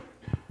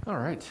All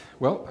right.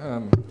 Well,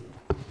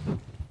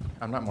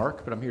 I'm not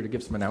Mark, but I'm here to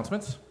give some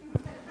announcements.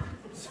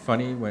 It's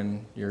funny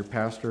when you're a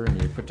pastor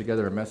and you put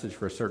together a message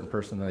for a certain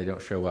person and they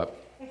don't show up.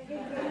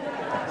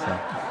 So,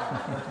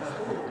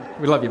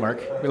 we love you,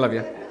 Mark. We love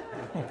you.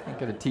 I'm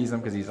going to tease him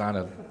because he's on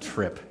a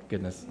trip.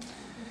 Goodness.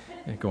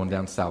 Going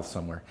down south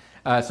somewhere.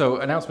 So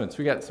announcements.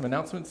 We got some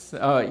announcements.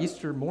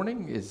 Easter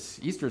morning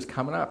Easter's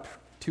coming up.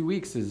 2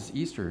 weeks is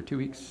Easter. 2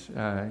 weeks.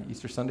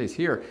 Easter Sunday's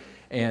here.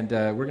 And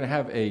we're going to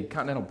have a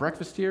continental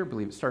breakfast here. I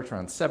believe it starts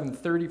around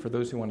 7:30 for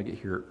those who want to get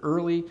here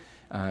early.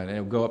 And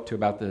it'll go up to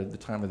about the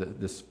time of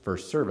this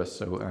first service.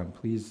 So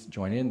please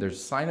join in.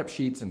 There's sign-up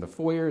sheets in the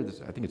foyer.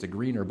 I think it's a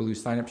green or blue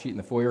sign-up sheet in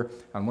the foyer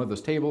on one of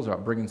those tables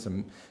about bringing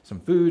some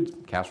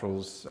food,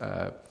 casseroles,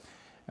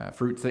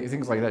 fruit,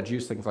 things like that,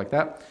 juice, things like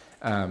that.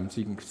 So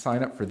you can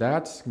sign up for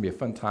that. It's going to be a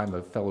fun time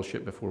of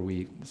fellowship before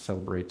we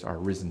celebrate our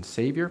risen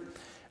Savior.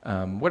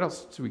 What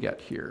else do we got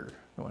here?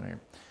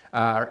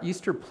 Our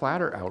Easter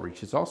platter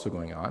outreach is also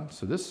going on.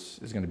 So this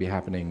is going to be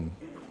happening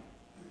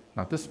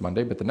not this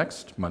Monday, but the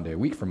next Monday, a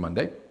week from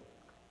Monday.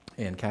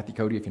 And Kathy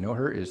Cody, if you know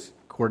her, is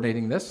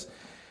coordinating this.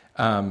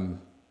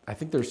 I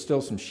think there's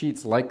still some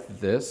sheets like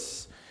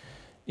this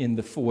in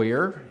the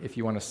foyer if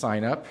you want to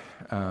sign up.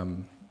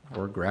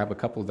 Or grab a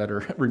couple that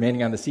are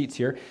remaining on the seats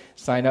here.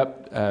 Sign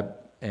up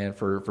and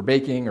for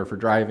baking or for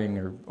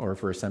driving or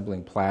for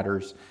assembling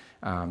platters.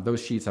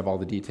 Those sheets have all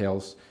the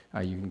details.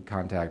 You can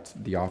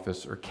contact the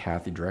office or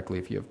Kathy directly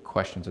if you have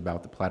questions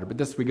about the platter. But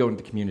this, we go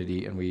into the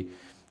community and we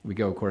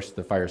go, of course, to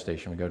the fire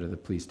station. We go to the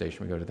police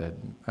station. We go to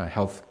the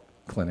health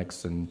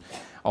clinics and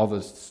all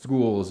those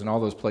schools and all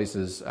those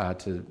places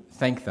to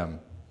thank them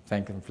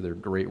for their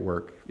great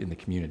work in the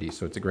community.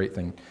 So it's a great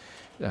thing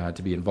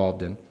to be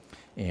involved in.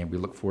 And we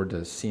look forward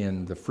to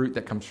seeing the fruit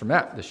that comes from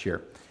that this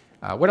year.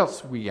 What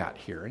else we got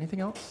here? Anything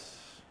else?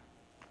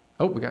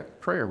 Oh, we got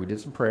prayer. We did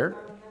some prayer.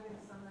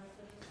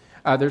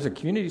 There's a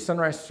community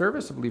sunrise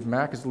service. I believe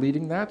Mac is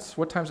leading that.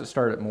 What time does it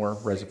start at Moore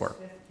Reservoir?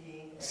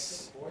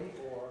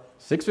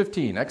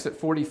 6:15, exit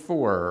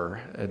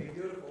 44.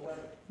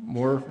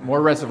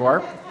 Moore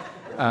Reservoir.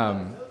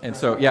 And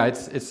so, yeah,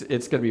 it's going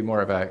to be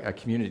more of a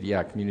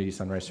community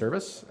sunrise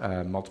service.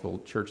 Multiple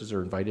churches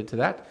are invited to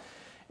that.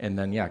 And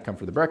then, come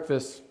for the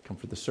breakfast, come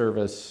for the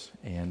service,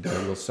 and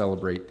we'll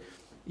celebrate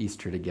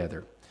Easter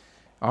together.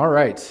 All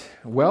right.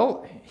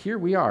 Well, here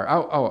we are.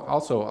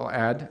 Also, I'll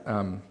add,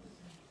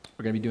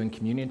 we're going to be doing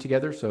communion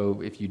together.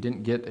 So if you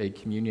didn't get a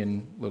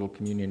little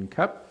communion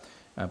cup,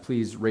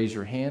 please raise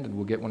your hand, and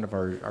we'll get one of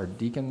our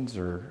deacons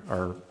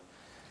or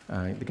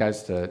the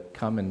guys to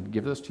come and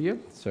give those to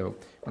you. So I want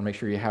to make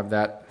sure you have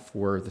that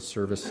for the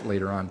service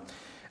later on.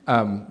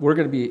 We're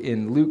going to be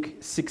in Luke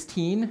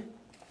 16.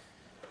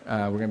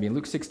 We're going to be in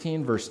Luke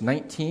 16, verse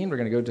 19. We're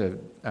going to go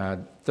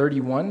to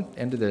 31,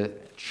 end of the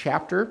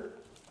chapter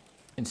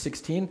in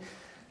 16.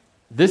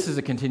 This is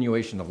a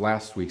continuation of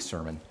last week's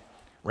sermon.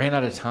 Ran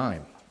out of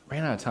time.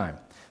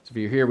 So if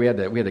you're here, we had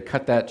to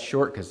cut that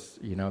short because,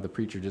 the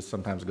preacher just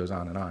sometimes goes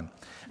on and on.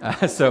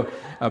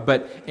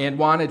 And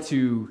wanted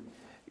to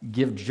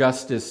give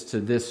justice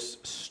to this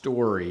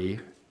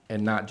story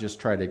and not just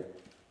try to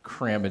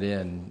cram it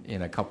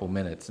in a couple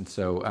minutes. And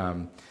so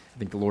I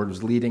think the Lord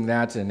was leading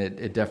that, and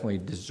it definitely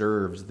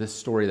deserves, this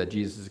story that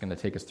Jesus is going to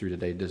take us through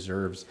today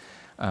deserves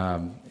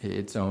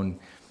its own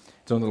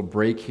little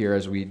break here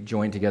as we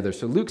join together.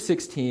 So Luke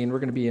 16, we're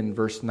going to be in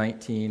verse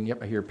 19.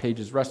 Yep, I hear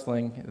pages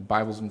rustling. The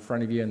Bible's in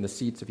front of you in the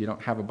seats if you don't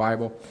have a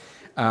Bible.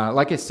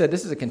 Like I said,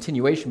 this is a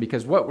continuation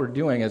because what we're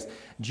doing is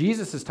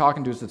Jesus is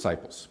talking to his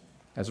disciples.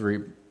 As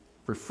a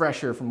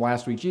refresher from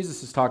last week,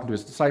 Jesus is talking to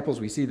his disciples.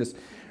 We see this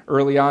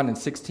early on in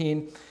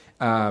 16.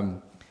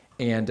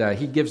 And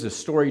he gives a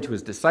story to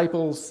his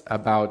disciples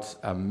about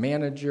a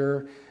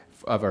manager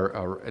of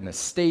an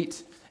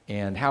estate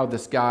and how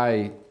this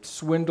guy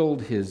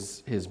swindled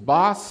his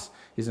boss,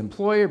 his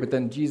employer, but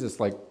then Jesus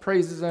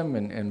praises him,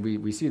 and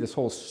we see this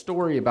whole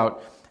story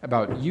about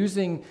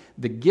using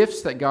the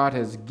gifts that God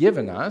has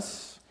given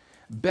us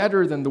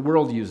better than the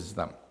world uses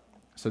them.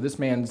 So this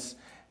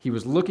he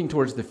was looking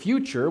towards the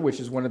future,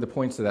 which is one of the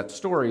points of that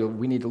story.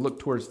 We need to look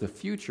towards the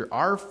future,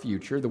 our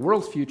future. The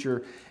world's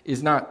future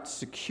is not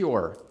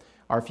secure.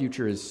 Our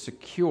future is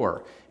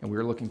secure, and we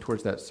are looking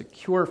towards that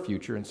secure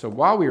future. And so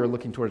while we are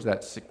looking towards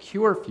that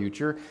secure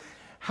future,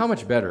 how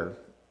much better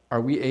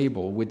are we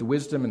able, with the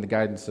wisdom and the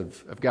guidance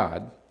of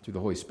God through the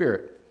Holy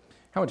Spirit,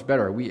 how much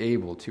better are we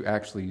able to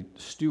actually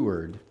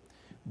steward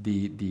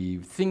the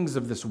things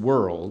of this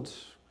world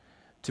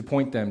to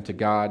point them to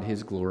God,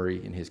 his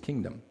glory, and his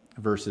kingdom,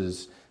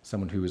 versus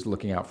someone who is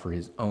looking out for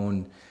his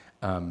own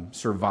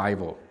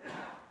survival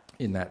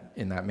in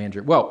that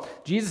manager? Well,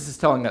 Jesus is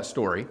telling that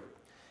story.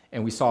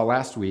 And we saw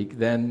last week,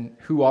 then,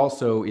 who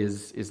also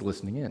is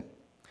listening in?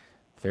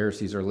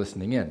 Pharisees are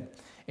listening in.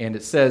 And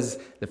it says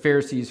the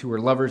Pharisees who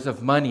are lovers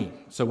of money.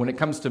 So when it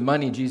comes to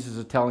money, Jesus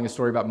is telling a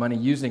story about money,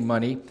 using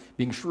money,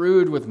 being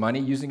shrewd with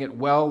money, using it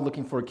well,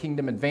 looking for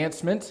kingdom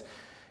advancement,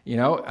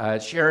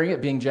 sharing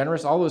it, being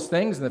generous, all those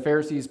things. And the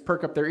Pharisees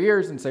perk up their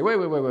ears and say, wait.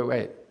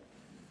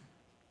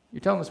 You're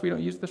telling us we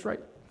don't use this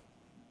right?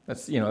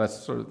 That's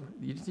sort of,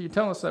 you're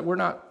telling us that we're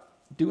not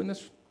doing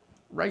this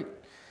right.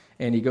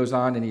 And he goes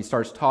on and he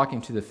starts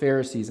talking to the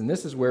Pharisees. And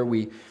this is where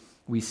we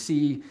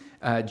see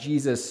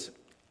Jesus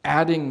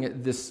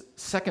adding this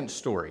second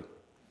story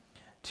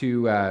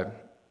to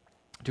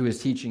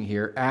his teaching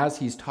here as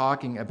he's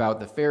talking about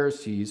the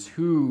Pharisees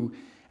who,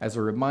 as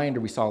a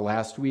reminder, we saw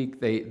last week,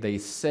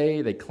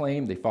 they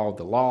claim they followed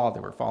the law, they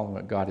were following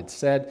what God had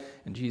said,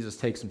 and Jesus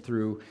takes them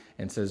through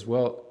and says,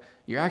 well,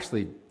 you're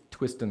actually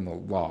twisting the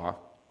law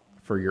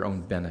for your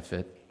own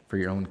benefit, for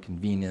your own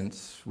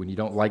convenience. When you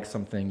don't like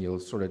something, you'll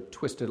sort of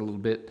twist it a little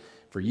bit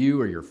for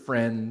you or your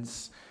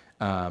friends,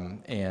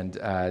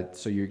 so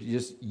you're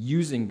just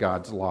using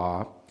God's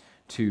law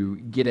to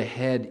get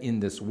ahead in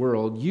this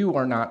world. You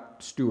are not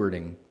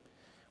stewarding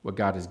what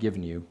God has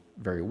given you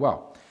very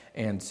well.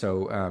 And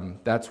so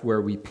that's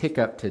where we pick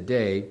up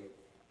today,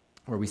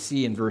 where we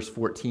see in verse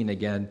 14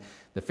 again,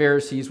 the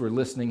Pharisees were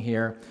listening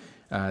here.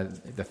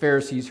 The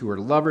Pharisees who were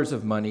lovers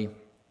of money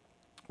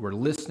were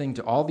listening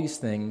to all these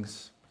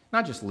things,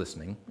 not just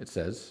listening, it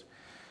says,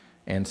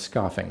 and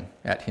scoffing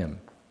at him,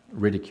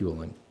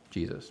 ridiculing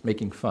Jesus,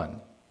 making fun,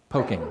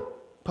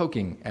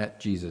 poking at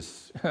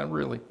Jesus.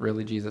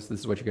 Really, Jesus,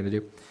 this is what you're going to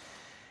do?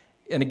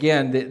 And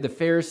again, the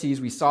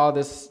Pharisees, we saw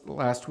this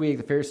last week,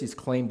 the Pharisees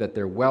claimed that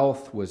their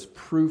wealth was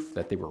proof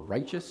that they were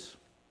righteous.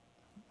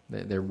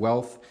 Their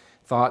wealth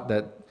thought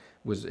that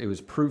it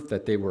was proof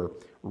that they were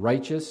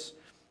righteous.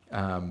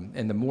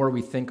 And the more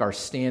we think our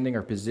standing,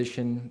 our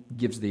position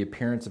gives the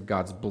appearance of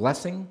God's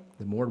blessing,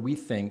 the more we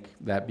think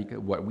that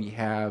what we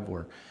have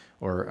or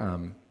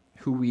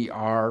who we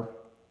are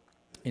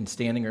in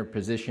standing or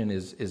position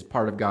is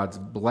part of God's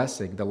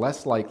blessing, the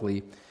less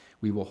likely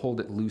we will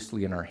hold it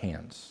loosely in our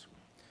hands.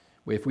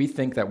 If we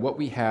think that what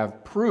we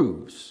have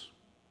proves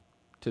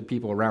to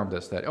people around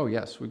us that, oh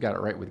yes, we've got it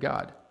right with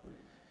God,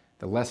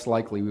 the less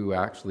likely we will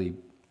actually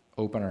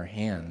open our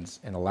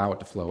hands and allow it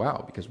to flow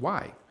out. Because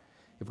why?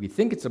 If we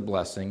think it's a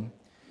blessing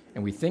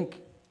and we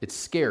think it's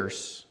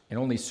scarce and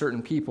only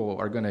certain people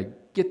are going to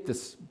get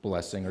this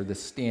blessing or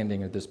this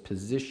standing or this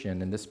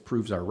position and this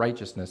proves our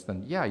righteousness,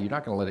 then yeah, you're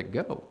not going to let it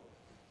go,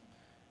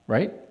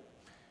 right?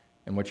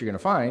 And what you're going to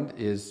find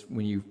is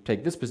when you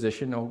take this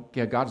position, oh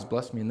yeah, God has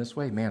blessed me in this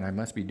way. Man, I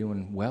must be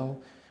doing well.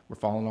 We're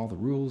following all the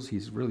rules.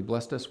 He's really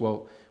blessed us.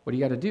 Well, what do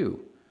you got to do?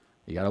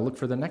 You got to look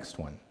for the next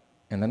one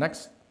and the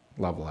next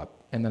level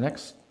up and the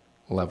next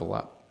level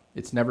up.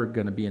 It's never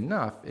going to be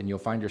enough, and you'll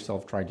find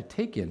yourself trying to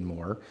take in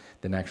more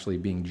than actually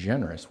being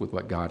generous with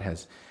what God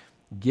has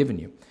given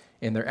you.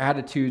 And their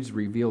attitudes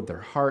revealed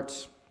their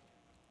hearts,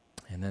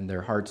 and then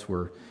their hearts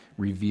were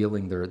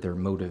revealing their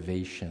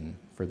motivation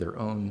for their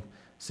own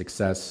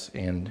success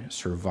and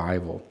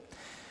survival.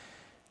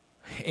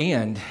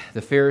 And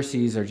the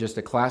Pharisees are just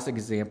a classic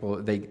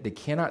example. They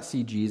cannot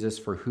see Jesus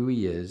for who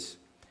he is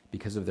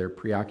because of their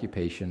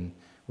preoccupation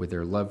with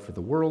their love for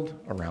the world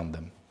around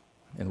them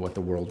and what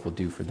the world will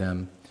do for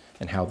them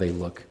and how they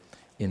look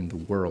in the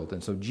world.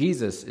 And so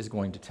Jesus is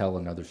going to tell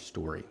another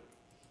story.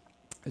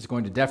 It's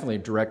going to definitely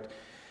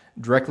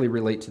directly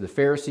relate to the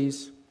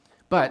Pharisees.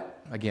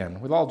 But again,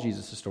 with all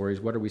Jesus'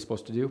 stories, what are we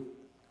supposed to do?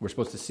 We're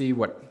supposed to see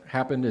what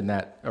happened in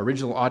that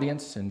original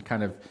audience and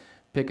kind of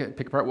pick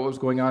apart what was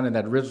going on in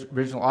that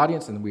original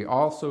audience. And we're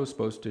also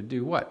supposed to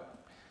do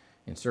what?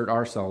 Insert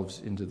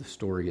ourselves into the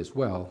story as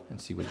well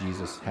and see what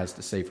Jesus has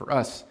to say for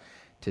us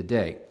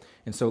today.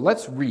 And so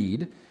let's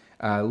read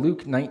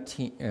Luke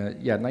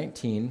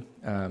 16,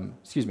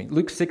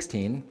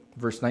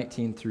 verse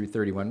 19 through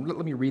 31.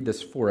 Let me read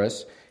this for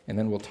us, and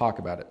then we'll talk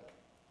about it.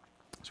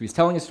 So he's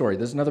telling a story.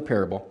 This is another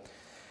parable.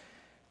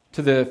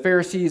 To the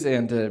Pharisees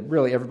and to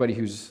really everybody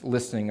who's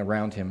listening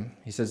around him,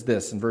 he says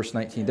this in verse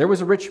 19. There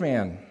was a rich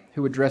man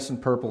who would dress in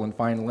purple and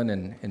fine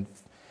linen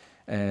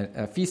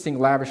and feasting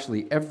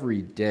lavishly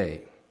every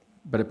day.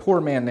 But a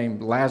poor man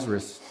named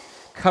Lazarus,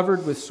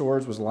 covered with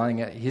sores, was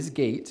lying at his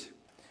gate,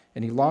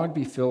 and he longed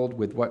to be filled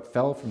with what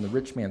fell from the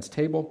rich man's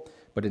table,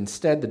 but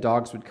instead the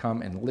dogs would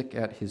come and lick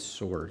at his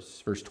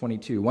sores. Verse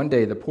 22, one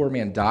day the poor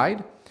man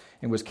died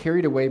and was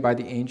carried away by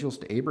the angels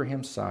to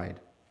Abraham's side.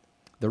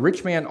 The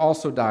rich man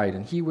also died,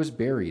 and he was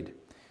buried.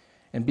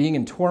 And being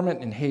in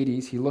torment in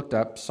Hades, he looked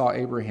up, saw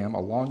Abraham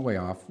a long way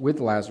off, with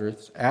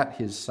Lazarus at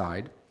his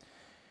side.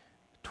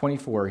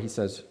 24, he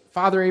says,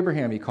 Father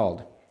Abraham, he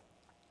called,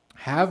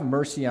 have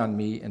mercy on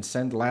me and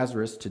send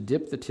Lazarus to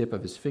dip the tip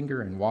of his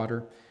finger in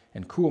water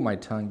and cool my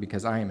tongue,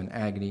 because I am in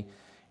agony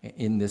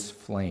in this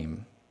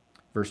flame.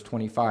 Verse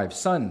 25,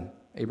 Son,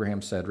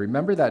 Abraham said,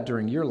 remember that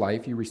during your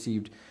life you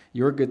received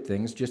your good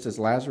things, just as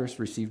Lazarus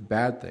received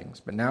bad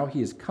things. But now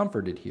he is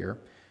comforted here,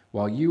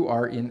 while you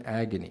are in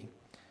agony.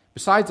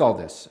 Besides all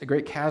this, a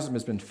great chasm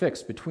has been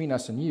fixed between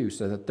us and you,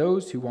 so that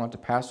those who want to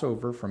pass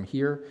over from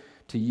here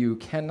to you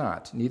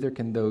cannot, neither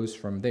can those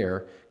from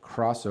there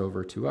cross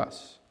over to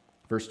us.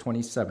 Verse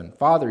 27,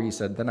 Father, he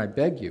said, then I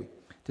beg you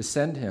to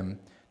send him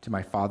to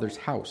my father's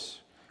house,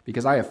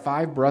 because I have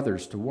 5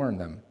 brothers to warn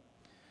them,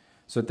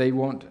 so that they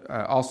won't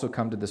also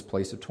come to this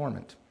place of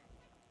torment.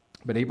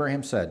 But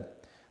Abraham said,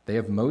 they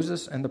have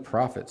Moses and the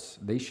prophets,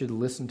 they should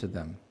listen to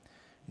them.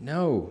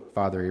 "No,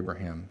 Father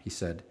Abraham," he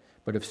said,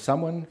 "but if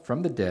someone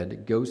from the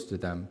dead goes to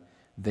them,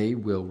 they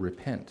will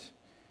repent."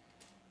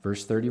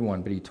 Verse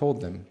 31, but he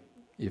told them,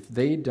 "If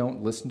they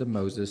don't listen to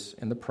Moses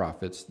and the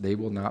prophets, they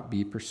will not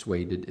be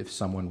persuaded if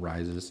someone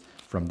rises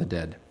from the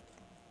dead."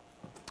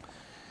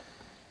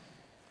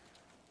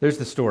 There's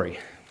the story.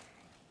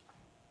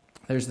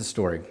 There's the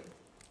story.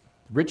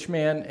 Rich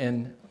man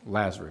and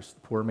Lazarus,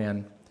 the poor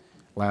man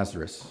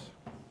Lazarus.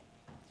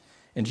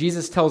 And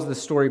Jesus tells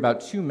this story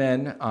about two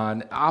men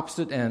on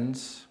opposite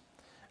ends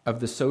of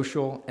the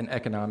social and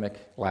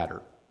economic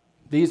ladder.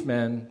 These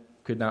men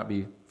could not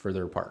be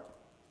further apart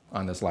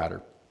on this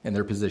ladder in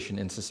their position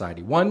in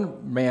society.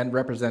 One man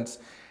represents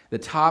the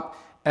top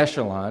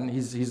echelon.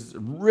 He's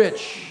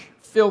rich,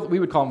 we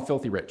would call him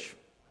filthy rich.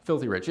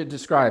 Filthy rich. It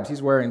describes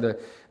he's wearing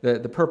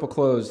the purple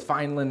clothes,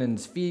 fine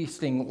linens,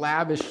 feasting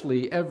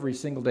lavishly every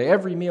single day.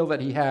 Every meal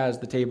that he has,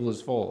 the table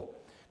is full.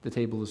 The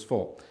table is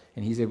full.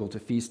 And he's able to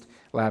feast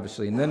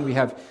lavishly. And then we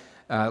have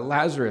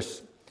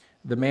Lazarus,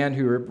 the man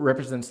who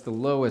represents the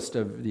lowest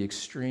of the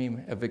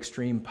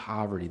extreme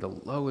poverty, the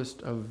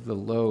lowest of the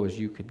low as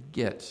you could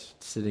get,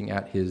 sitting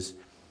at his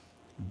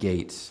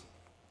gates.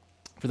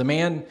 For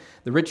the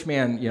rich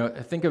man,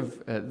 think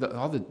of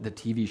all the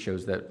TV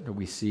shows that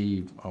we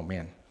see. Oh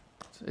man,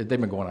 they've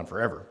been going on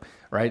forever,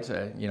 right?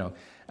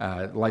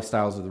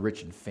 Lifestyles of the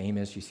rich and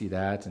famous. You see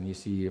that, and you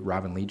see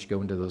Robin Leach go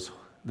into those.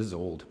 This is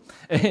old.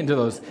 Into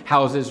those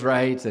houses,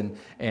 right? And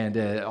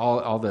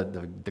all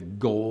the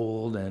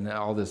gold and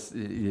all this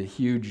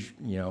huge,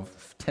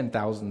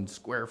 10,000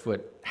 square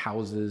foot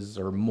houses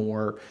or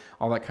more,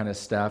 all that kind of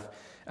stuff.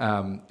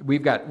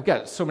 We've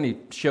got so many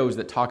shows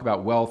that talk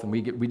about wealth, and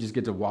we just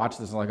get to watch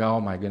this and like, oh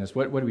my goodness,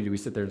 what do we do? We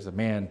sit there and say,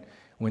 man,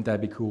 wouldn't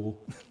that be cool?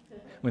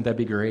 Wouldn't that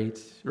be great,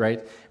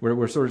 right?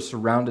 We're sort of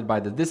surrounded by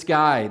this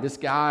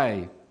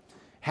guy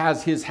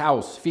has his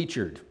house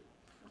featured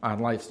on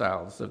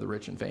lifestyles of the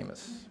rich and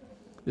famous.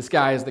 This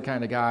guy is the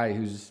kind of guy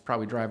who's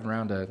probably driving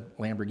around a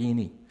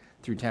Lamborghini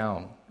through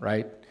town,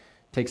 right?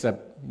 Takes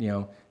up,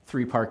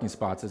 3 parking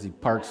spots as he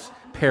parks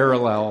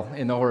parallel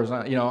in the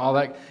horizontal, all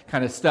that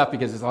kind of stuff,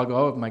 because it's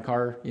all my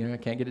car, I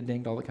can't get it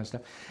dinged, all that kind of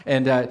stuff.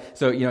 And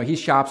so he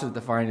shops at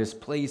the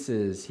finest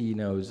places. He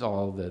knows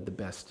all the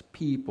best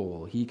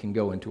people. He can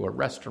go into a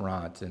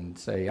restaurant and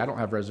say, I don't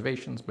have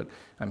reservations, but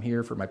I'm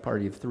here for my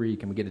party of 3.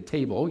 Can we get a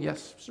table? Oh,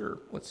 yes, sir.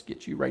 Let's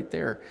get you right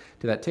there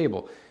to that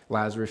table.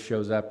 Lazarus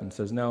shows up and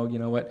says, no, you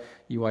know what?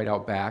 You wait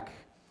out back.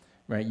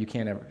 Right, you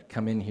can't ever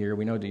come in here.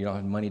 We know that you don't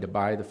have money to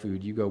buy the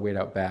food. You go wait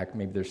out back.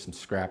 Maybe there's some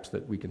scraps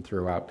that we can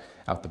throw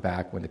out the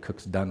back when the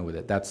cook's done with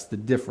it. That's the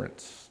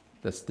difference.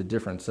 That's the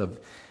difference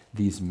of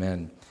these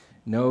men.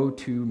 No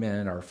two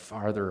men are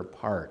farther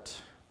apart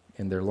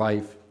in their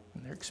life,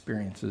 in their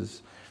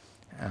experiences,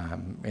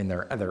 in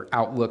their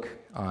outlook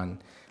on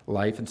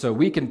life. And so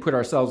we can put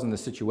ourselves in the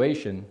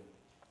situation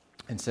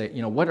and say,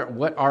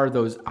 what are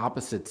those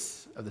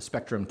opposites of the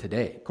spectrum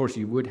today? Of course,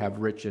 you would have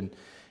rich and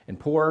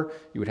poor.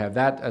 You would have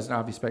that as an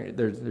obvious spectrum.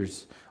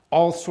 There's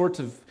all sorts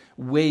of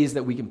ways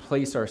that we can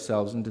place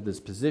ourselves into this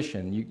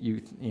position.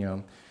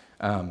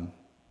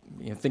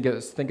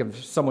 Think of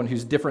someone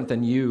who's different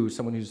than you,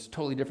 someone who's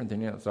totally different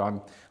than you. So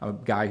I'm a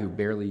guy who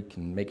barely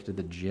can make it to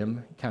the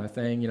gym, kind of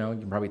thing. You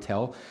can probably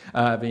tell.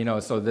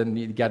 So then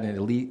you got an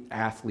elite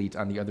athlete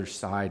on the other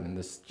side, and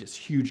this just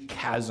huge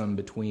chasm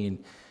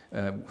between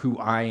who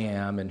I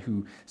am and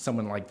who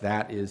someone like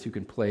that is, who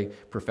can play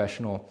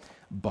professional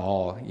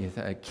ball. If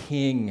a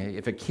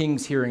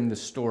king's hearing the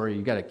story,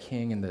 you got a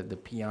king and the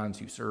peons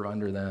who serve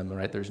under them,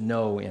 right? There's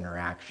no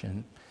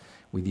interaction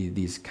with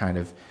these kind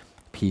of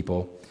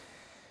people.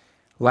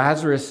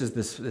 Lazarus is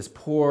this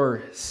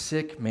poor,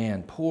 sick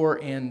man, poor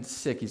and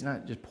sick. He's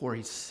not just poor,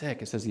 he's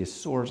sick. It says he has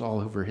sores all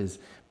over his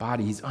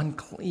body. He's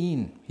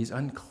unclean.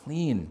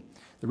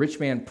 The rich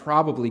man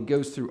probably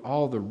goes through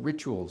all the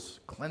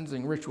rituals,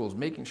 cleansing rituals,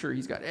 making sure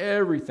he's got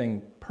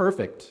everything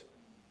perfect.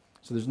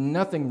 So there's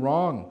nothing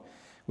wrong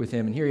with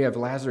him. And here you have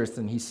Lazarus,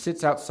 and he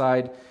sits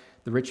outside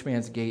the rich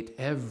man's gate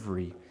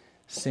every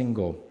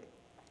single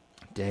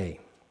day.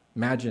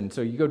 Imagine,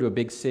 so you go to a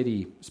big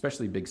city,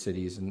 especially big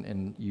cities,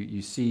 and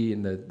you see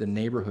in the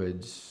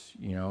neighborhoods,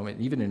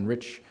 even in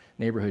rich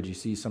neighborhoods, you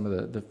see some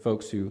of the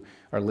folks who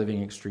are living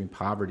in extreme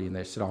poverty, and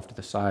they sit off to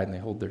the side and they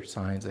hold their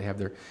signs. They have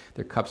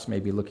their cups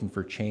maybe looking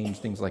for change,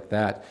 things like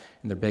that,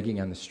 and they're begging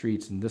on the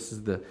streets. And this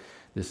is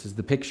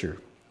the picture.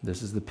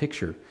 This is the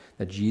picture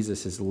that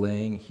Jesus is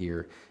laying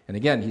here. And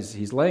again,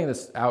 he's laying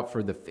this out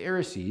for the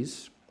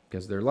Pharisees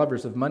because they're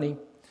lovers of money.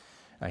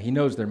 He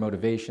knows their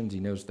motivations. He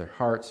knows their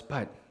hearts.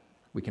 But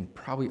we can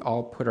probably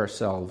all put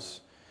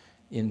ourselves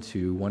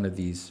into one of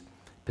these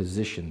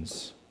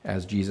positions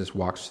as Jesus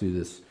walks through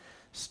this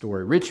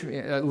story.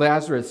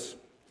 Lazarus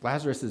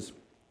is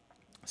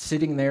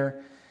sitting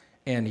there,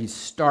 and he's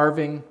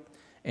starving,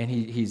 and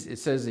it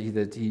says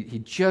that he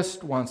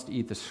just wants to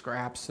eat the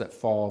scraps that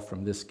fall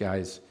from this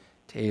guy's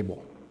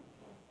table.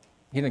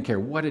 He doesn't care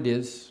what it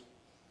is.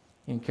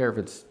 He doesn't care if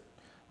it's,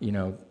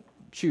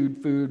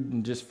 chewed food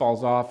and just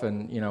falls off,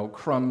 and,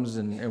 crumbs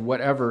and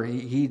whatever.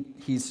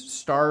 He's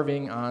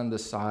starving on the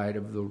side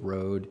of the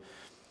road,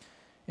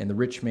 and the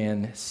rich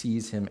man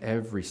sees him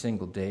every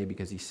single day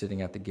because he's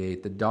sitting at the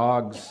gate. The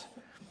dogs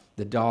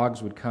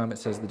would come. It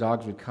says the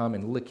dogs would come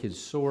and lick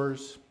his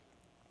sores.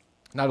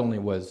 Not only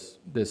was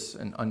this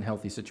an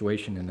unhealthy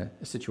situation and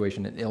a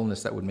situation, an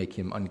illness that would make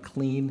him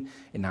unclean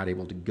and not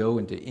able to go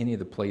into any of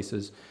the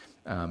places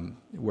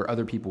where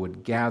other people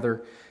would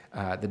gather,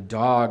 the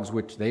dogs,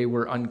 which they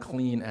were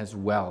unclean as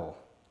well.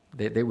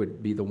 They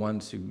would be the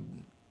ones who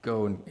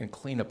go and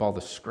clean up all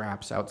the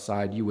scraps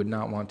outside. You would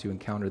not want to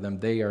encounter them.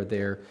 They are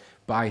there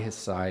by his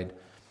side,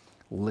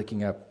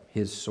 licking up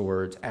his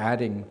sores,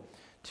 adding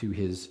to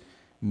his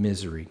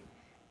misery.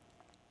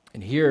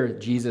 And here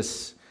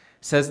Jesus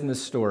says in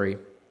this story,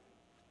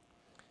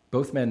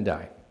 both men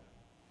die.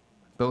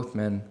 Both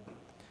men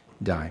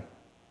die.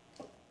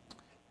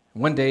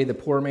 One day the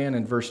poor man,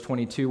 in verse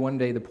 22, one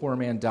day the poor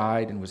man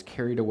died and was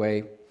carried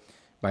away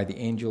by the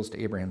angels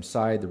to Abraham's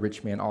side. The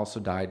rich man also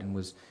died and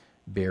was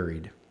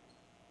buried.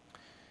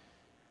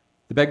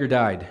 The beggar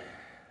died.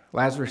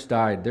 Lazarus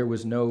died. There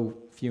was no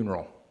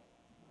funeral.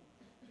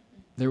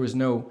 There was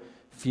no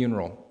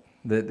funeral.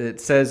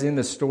 It says in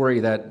the story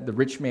that the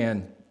rich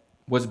man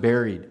was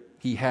buried.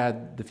 He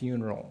had the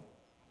funeral.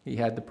 He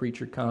had the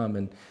preacher come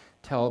and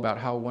tell about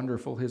how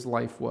wonderful his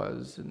life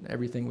was and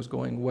everything was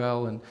going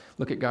well and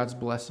look at God's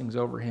blessings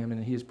over him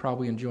and he is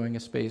probably enjoying a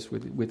space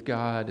with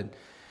God.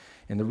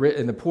 And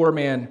the poor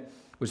man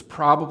was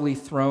probably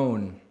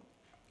thrown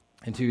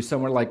into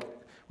somewhere like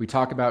we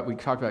talked about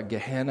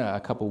Gehenna a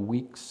couple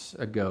weeks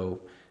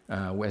ago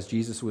as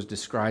Jesus was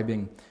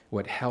describing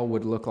what hell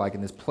would look like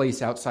in this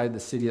place outside the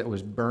city that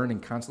was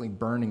burning, constantly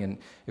burning, and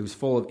it was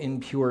full of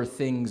impure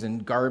things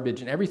and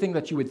garbage, and everything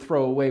that you would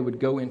throw away would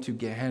go into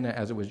Gehenna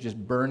as it was just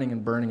burning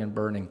and burning and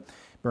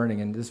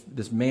burning. And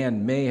this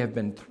man may have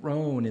been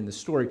thrown in the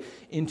story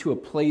into a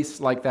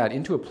place like that,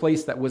 into a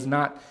place that was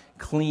not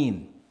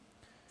clean,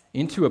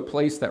 into a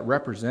place that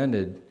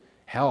represented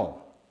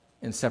hell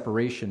and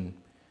separation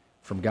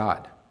from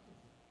God.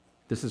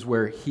 This is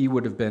where he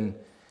would have been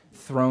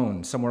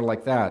thrown, somewhere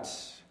like that.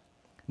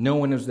 No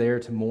one was there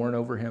to mourn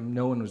over him.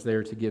 No one was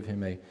there to give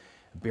him a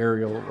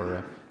burial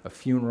or a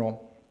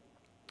funeral.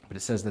 But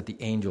it says that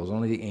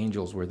only the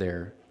angels were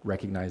there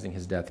recognizing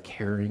his death,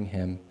 carrying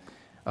him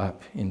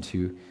up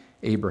into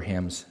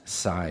Abraham's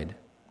side.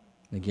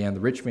 And again,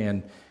 the rich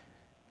man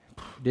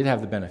did have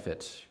the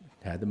benefits,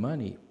 had the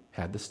money,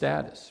 had the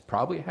status,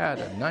 probably had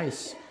a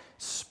nice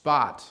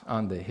spot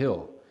on the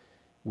hill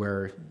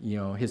where,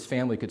 his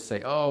family could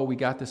say, oh, we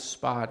got this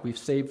spot, we've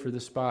saved for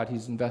this spot,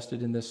 he's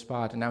invested in this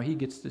spot, and now he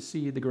gets to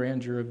see the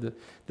grandeur of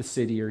the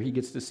city, or he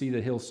gets to see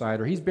the hillside,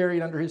 or he's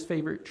buried under his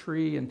favorite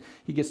tree, and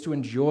he gets to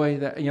enjoy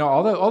that,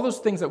 all those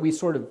things that we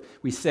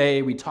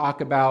say, we talk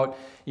about,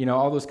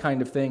 all those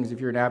kind of things. If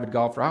you're an avid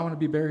golfer, I want to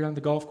be buried on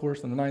the golf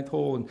course on the ninth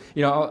hole,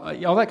 and,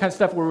 all that kind of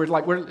stuff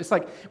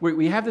where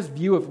we have this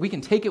view of we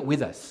can take it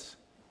with us.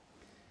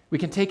 We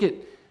can take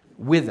it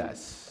with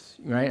us.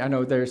 Right? I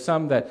know there's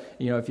some that,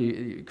 if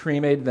you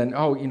cremate, then,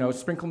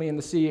 sprinkle me in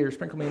the sea or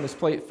sprinkle me in this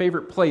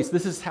favorite place.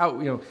 This is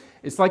how,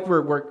 it's like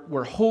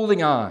we're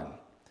holding on.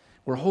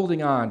 We're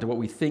holding on to what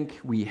we think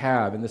we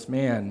have. And this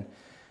man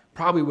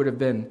probably would have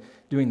been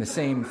doing the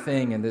same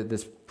thing. And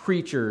this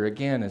preacher,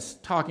 again, is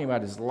talking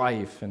about his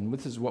life. And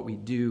this is what we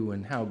do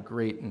and how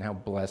great and how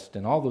blessed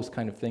and all those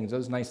kind of things,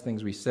 those nice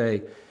things we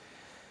say.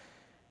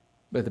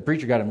 But the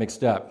preacher got it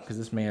mixed up because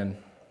this man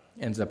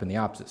ends up in the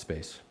opposite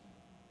space.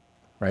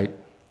 Right?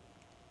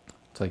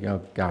 It's like,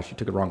 oh gosh, you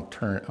took a wrong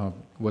turn. Oh,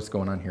 what's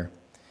going on here?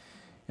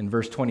 In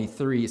verse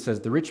 23, it says,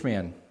 the rich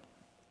man,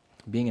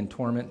 being in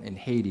torment in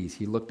Hades,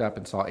 he looked up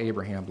and saw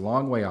Abraham a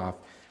long way off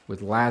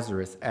with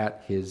Lazarus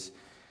at his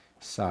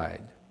side.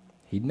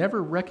 He'd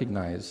never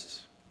recognized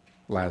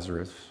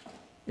Lazarus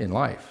in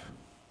life.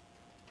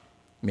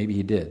 Maybe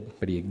he did,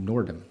 but he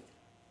ignored him.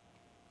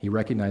 He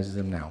recognizes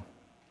him now.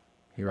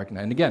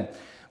 And again,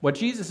 what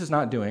Jesus is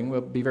not doing,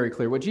 we'll be very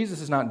clear, what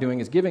Jesus is not doing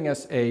is giving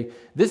us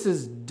this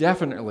is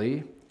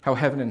definitely how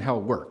heaven and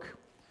hell work.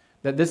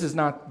 That this is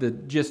not the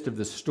gist of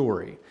the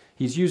story.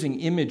 He's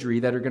using imagery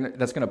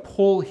that's going to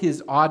pull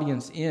his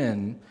audience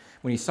in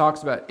when he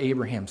talks about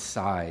Abraham's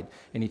side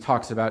and he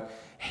talks about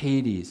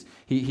Hades.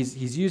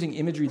 He's using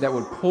imagery that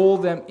would pull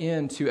them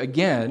in to,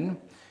 again,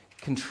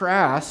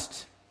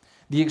 contrast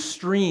the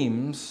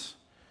extremes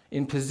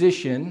in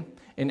position,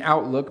 in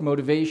outlook,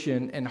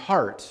 motivation, and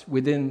heart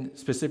within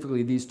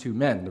specifically these two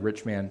men, the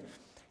rich man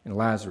and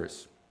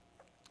Lazarus.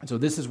 And so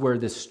this is where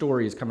this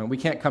story is coming. We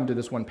can't come to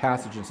this one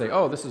passage and say,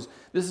 oh, this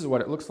is what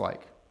it looks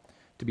like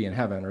to be in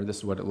heaven, or this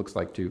is what it looks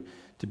like to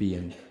be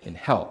in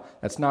hell.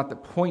 That's not the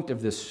point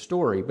of this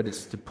story, but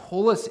it's to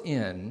pull us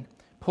in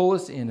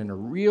a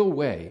real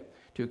way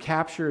to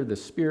capture the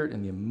spirit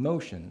and the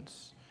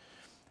emotions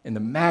and the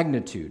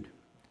magnitude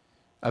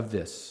of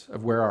this,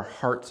 of where our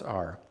hearts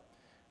are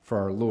for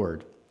our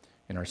Lord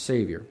and our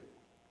Savior.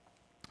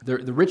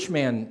 The rich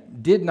man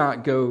did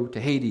not go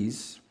to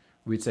Hades,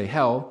 we'd say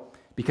hell,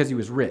 because he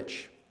was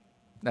rich.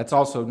 That's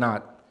also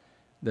not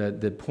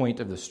the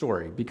point of the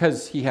story.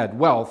 Because he had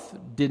wealth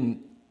didn't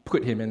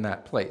put him in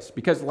that place.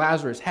 Because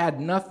Lazarus had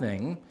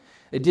nothing,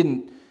 it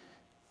didn't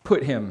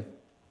put him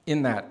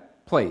in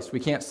that place. We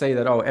can't say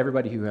that,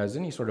 everybody who has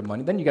any sort of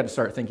money. Then you got to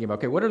start thinking about,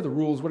 okay, what are the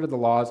rules? What are the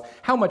laws?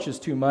 How much is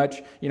too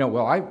much?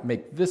 I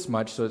make this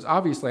much, so it's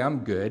obviously I'm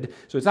good.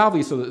 So it's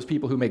obvious that there's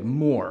people who make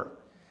more.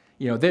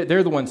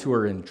 They're the ones who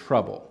are in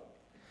trouble.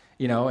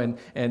 And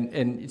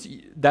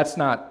that's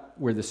not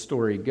where the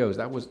story goes.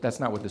 That's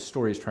not what the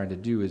story is trying to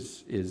do.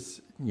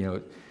 Is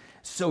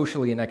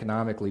socially and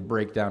economically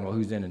break down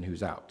who's in and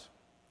who's out.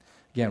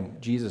 Again,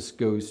 Jesus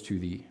goes to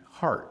the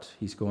heart.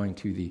 He's going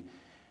to the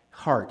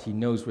heart. He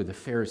knows where the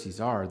Pharisees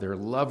are. They're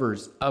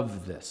lovers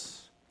of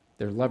this.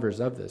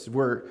 If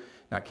we're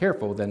not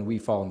careful, then we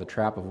fall in the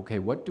trap of, okay,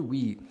 what do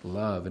we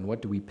love and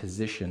what do we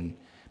position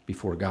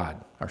before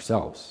God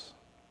ourselves?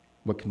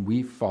 What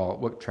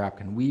trap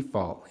can we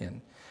fall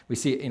in? We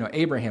see,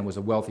 Abraham was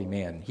a wealthy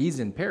man. He's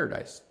in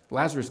paradise.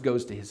 Lazarus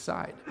goes to his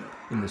side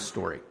in this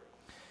story.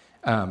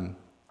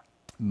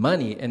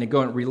 Money, and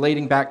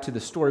relating back to the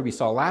story we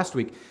saw last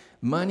week,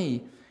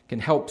 money can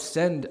help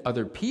send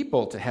other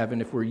people to heaven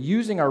if we're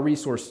using our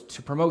resource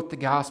to promote the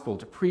gospel,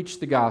 to preach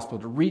the gospel,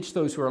 to reach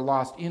those who are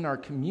lost in our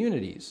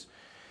communities.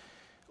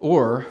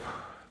 Or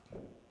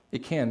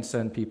it can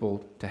send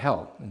people to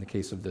hell, in the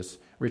case of this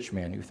rich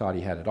man who thought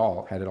he had it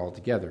all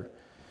together.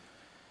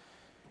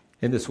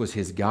 And this was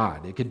his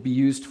God. It could be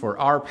used for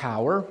our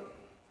power,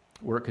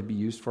 or it could be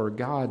used for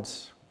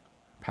God's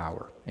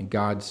power and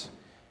God's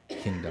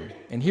kingdom.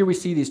 And here we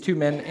see these two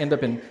men end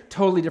up in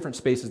totally different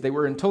spaces. They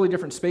were in totally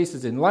different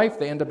spaces in life.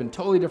 They end up in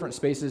totally different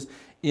spaces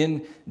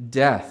in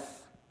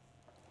death.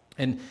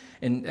 And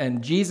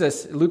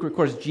Jesus, Luke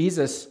records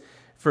Jesus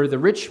for the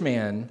rich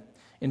man.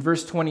 In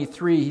verse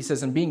 23, he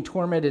says, "And being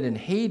tormented in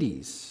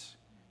Hades."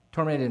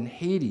 Tormented in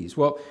Hades.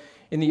 Well,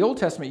 in the Old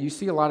Testament, you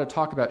see a lot of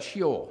talk about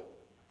Sheol,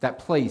 that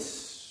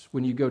place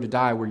when you go to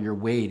die where you're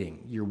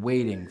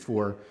waiting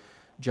for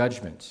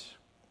judgment.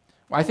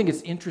 Well, I think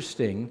it's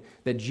interesting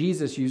that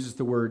Jesus uses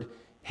the word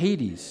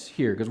Hades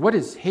here, because what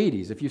is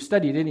Hades? If you've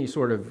studied any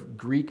sort of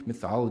Greek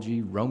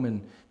mythology,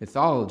 Roman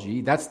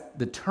mythology, that's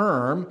the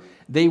term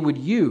they would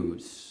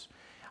use.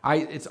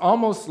 It's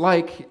almost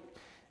like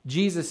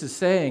Jesus is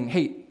saying,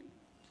 hey,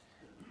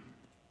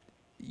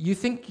 you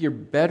think you're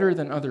better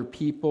than other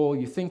people,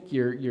 you think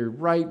you're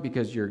right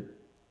because you're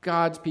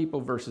God's people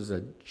versus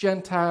a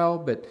Gentile,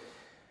 but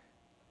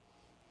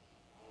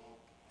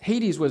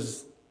Hades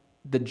was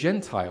the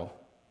Gentile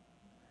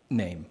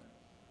name.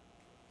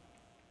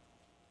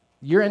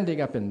 You're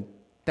ending up in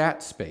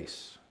that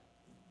space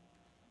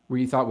where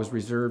you thought was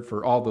reserved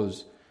for all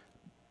those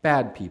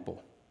bad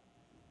people.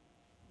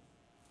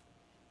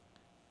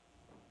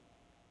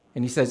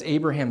 And he says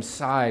Abraham's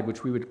side,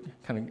 which we would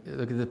kind of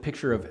look at the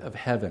picture of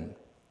heaven,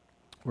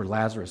 where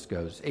Lazarus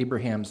goes.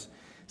 Abraham's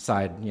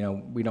side,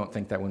 we don't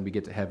think that when we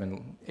get to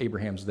heaven,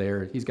 Abraham's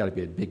there. He's got to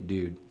be a big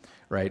dude,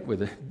 right,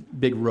 with a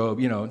big robe,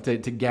 to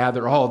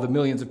gather all the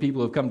millions of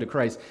people who have come to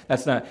Christ.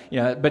 That's not,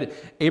 but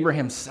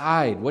Abraham's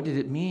side, what did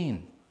it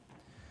mean?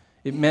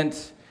 It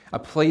meant a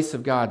place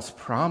of God's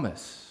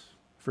promise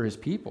for his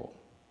people,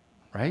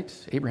 right?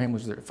 Abraham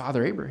was their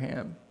father,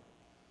 Abraham.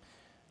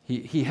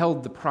 He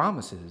held the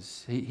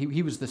promises.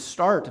 He was the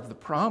start of the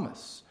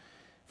promise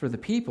for the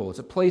people. It's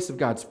a place of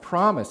God's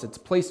promise. It's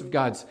a place of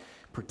God's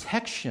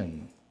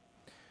protection.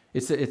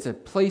 It's a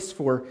place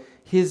for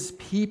his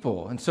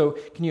people. And so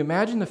can you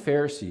imagine the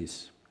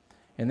Pharisees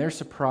and their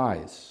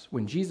surprise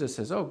when Jesus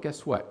says, oh,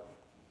 guess what?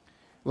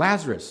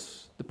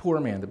 Lazarus, the poor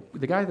man,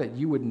 the guy that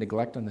you would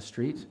neglect on the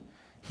street,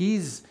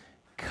 he's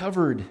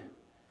covered.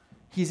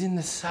 He's in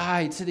the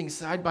side, sitting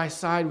side by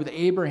side with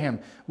Abraham,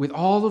 with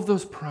all of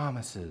those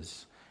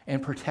promises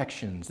and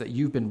protections that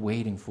you've been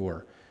waiting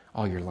for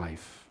all your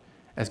life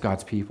as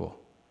God's people.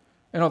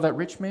 And that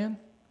rich man,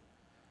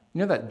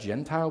 that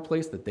Gentile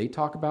place that they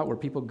talk about where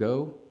people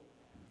go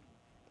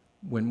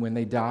when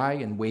they die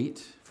and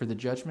wait for the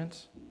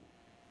judgment?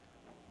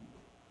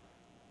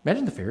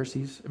 Imagine the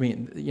Pharisees.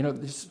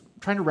 Just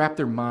trying to wrap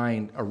their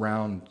mind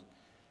around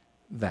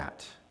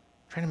that.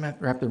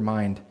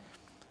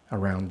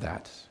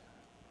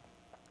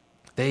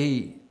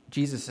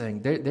 Jesus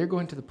saying, they're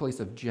going to the place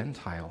of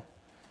Gentile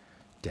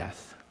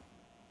death.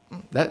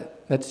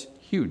 That's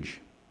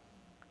huge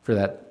for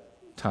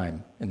that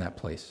time in that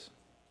place.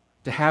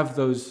 To have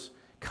those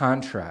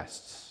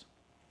contrasts,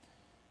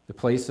 the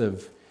place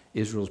of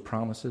Israel's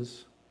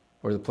promises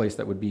or the place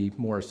that would be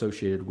more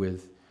associated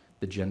with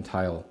the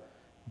Gentile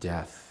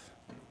death.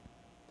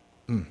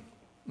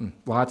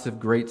 Lots of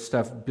great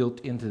stuff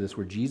built into this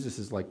where Jesus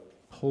is like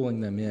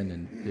pulling them in.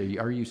 And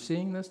are you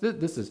seeing this?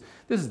 This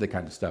is the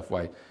kind of stuff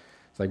why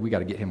it's like we got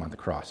to get him on the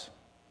cross.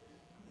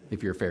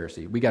 If you're a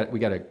Pharisee, we got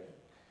to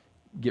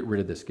get rid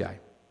of this guy.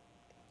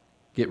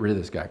 Get rid of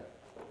this guy.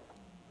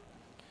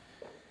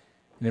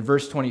 And in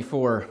verse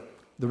 24,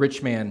 the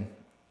rich man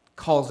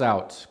calls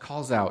out,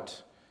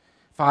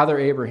 Father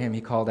Abraham,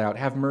 he called out,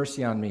 have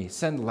mercy on me.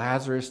 Send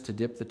Lazarus to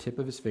dip the tip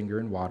of his finger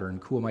in water and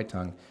cool my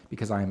tongue,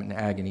 because I am in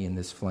agony in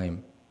this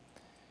flame.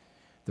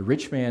 The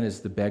rich man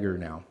is the beggar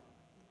now,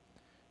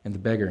 and the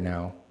beggar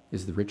now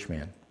is the rich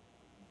man,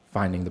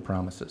 finding the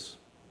promises.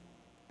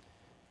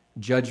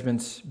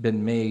 Judgment's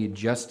been made.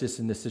 Justice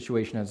in this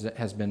situation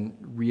has been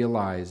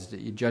realized.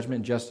 Judgment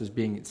and justice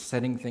being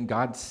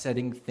God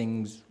setting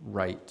things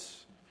right.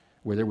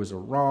 Where there was a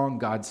wrong,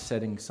 God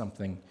setting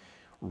something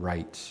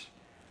right.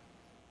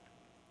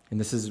 And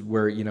this is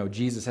where,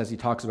 Jesus, as he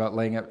talks about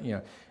laying up,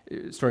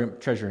 storing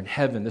up treasure in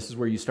heaven, this is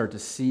where you start to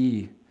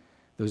see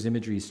those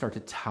imageries start to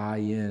tie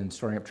in,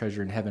 storing up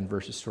treasure in heaven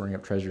versus storing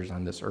up treasures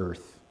on this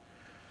earth.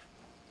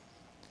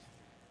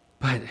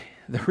 But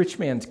the rich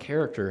man's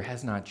character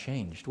has not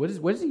changed. What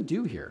does he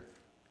do here?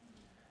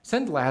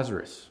 Send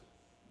Lazarus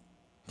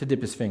to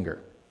dip his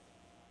finger.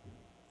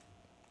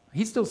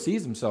 He still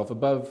sees himself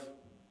above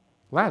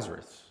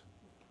Lazarus,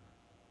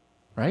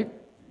 right?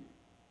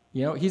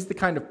 He's the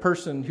kind of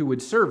person who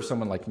would serve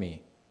someone like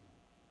me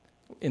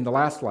in the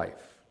last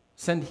life.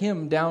 Send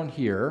him down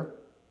here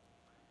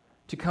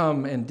to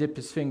come and dip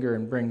his finger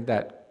and bring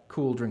that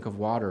cool drink of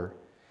water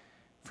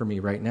for me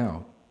right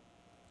now.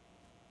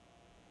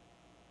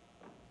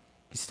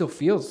 He still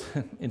feels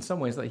in some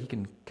ways like he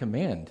can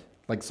command,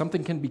 like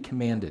something can be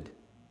commanded.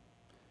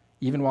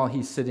 Even while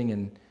he's sitting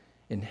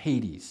in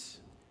Hades,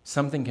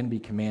 something can be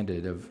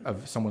commanded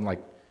of someone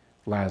like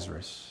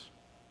Lazarus.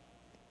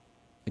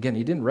 Again,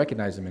 he didn't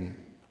recognize him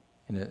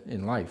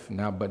in life,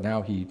 but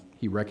now he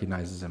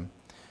recognizes him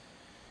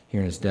here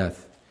in his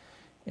death.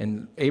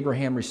 And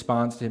Abraham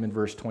responds to him in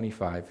verse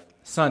 25.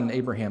 Son,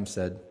 Abraham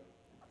said.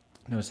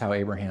 Notice how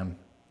Abraham,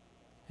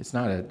 it's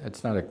not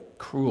a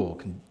cruel,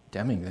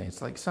 condemning thing.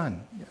 It's like,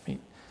 son,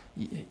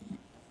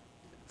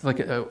 it's like,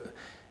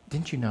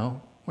 didn't you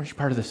know? Weren't you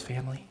part of this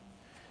family?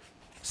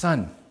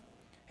 Son,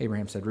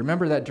 Abraham said,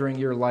 remember that during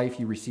your life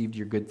you received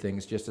your good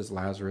things just as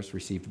Lazarus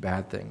received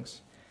bad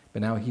things.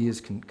 But now he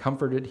is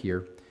comforted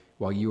here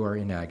while you are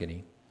in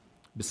agony.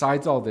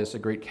 Besides all this, a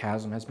great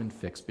chasm has been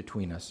fixed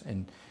between us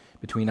and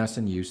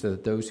you, so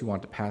that those who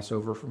want to pass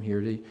over from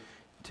here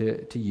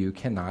to you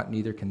cannot,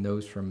 neither can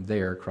those from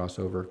there cross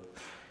over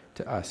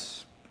to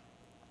us.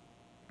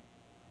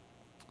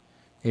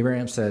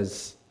 Abraham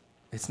says,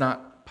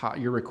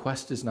 your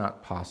request is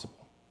not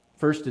possible.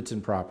 First, it's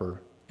improper,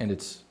 and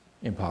it's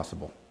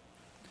impossible.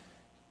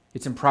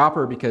 It's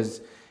improper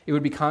because it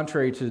would be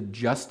contrary to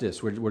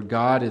justice, where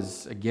God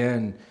is,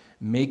 again,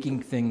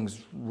 making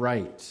things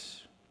right,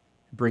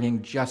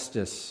 bringing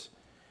justice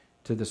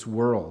to this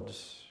world.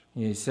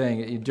 He's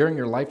saying, during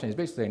your lifetime, he's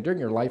basically saying, during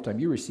your lifetime,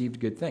 you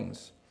received good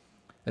things.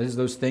 That is,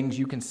 those things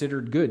you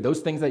considered good, those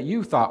things that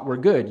you thought were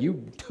good.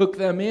 You took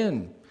them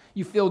in.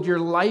 You filled your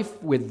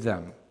life with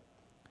them.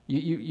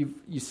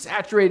 You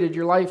saturated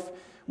your life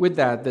with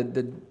that.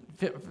 The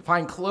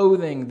fine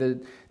clothing,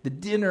 the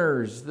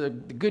dinners, the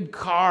good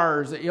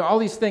cars, all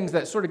these things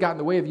that sort of got in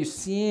the way of you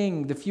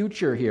seeing the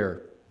future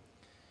here.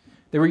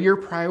 They were your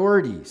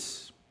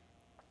priorities.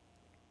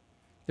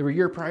 They were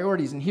your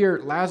priorities. And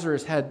here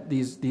Lazarus had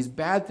these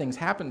bad things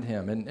happen to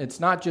him. And it's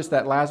not just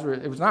that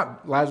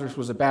Lazarus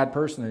was a bad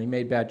person and he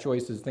made bad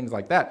choices, things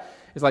like that.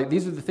 It's like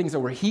these are the things that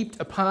were heaped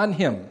upon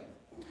him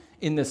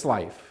in this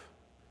life.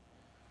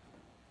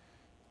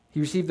 He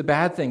received the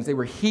bad things. They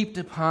were heaped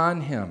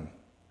upon him.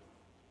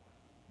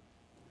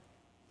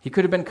 He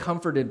could have been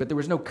comforted, but there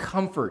was no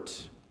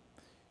comfort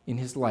in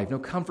his life. No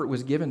comfort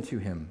was given to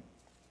him.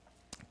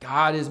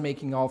 God is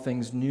making all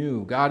things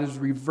new. God is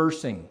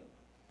reversing.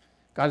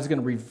 God is going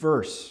to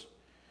reverse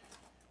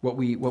what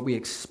we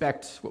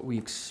expect, what we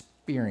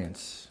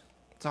experience.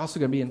 It's also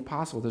going to be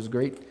impossible. There's a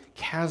great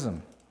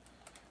chasm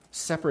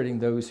separating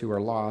those who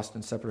are lost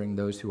and separating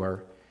those who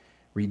are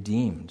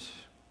redeemed.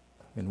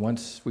 And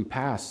once we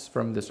pass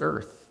from this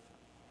earth,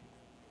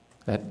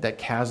 that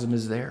chasm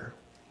is there.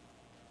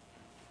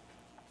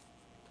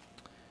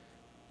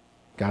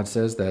 God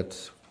says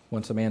that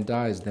once a man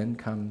dies, then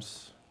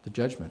comes the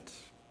judgment.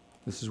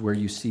 This is where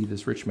you see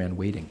this rich man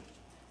waiting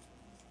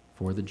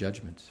for the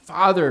judgment.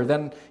 Father,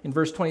 then in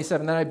verse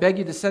 27, then I beg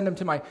you to send him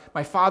to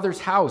my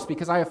father's house,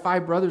 because I have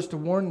 5 brothers to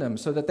warn them,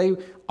 so that they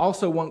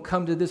also won't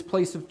come to this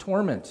place of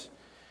torment.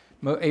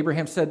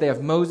 Abraham said, they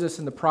have Moses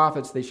and the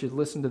prophets, they should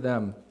listen to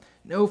them.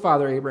 No,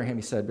 Father Abraham,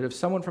 he said, but if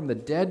someone from the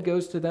dead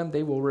goes to them,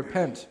 they will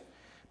repent.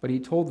 But he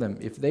told them,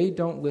 if they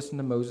don't listen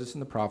to Moses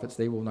and the prophets,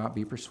 they will not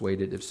be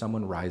persuaded if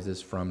someone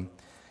rises from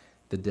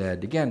the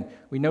dead. Again,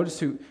 we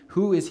notice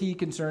who is he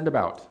concerned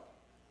about?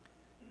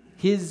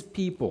 His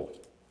people,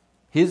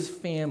 his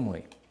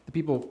family, the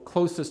people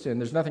closest to him.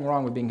 There's nothing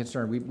wrong with being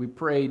concerned. We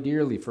pray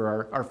dearly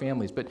for our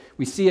families. But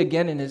we see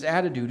again in his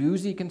attitude,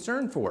 who's he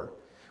concerned for?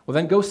 Well,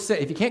 then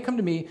if you can't come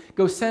to me,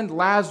 go send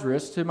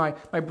Lazarus to my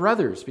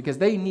brothers, because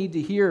they need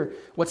to hear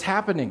what's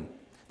happening.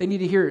 They need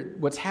to hear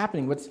what's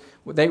happening.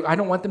 I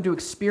don't want them to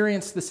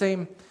experience the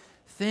same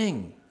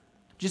thing.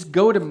 Just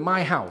go to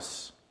my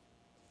house.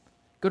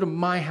 Go to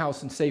my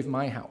house and save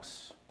my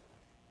house.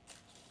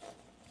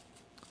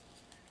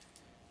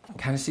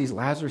 Kind of sees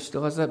Lazarus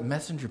still as that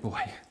messenger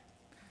boy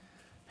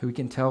who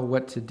can tell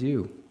what to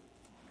do.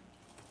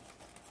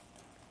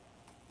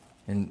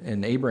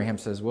 And Abraham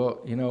says,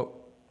 well,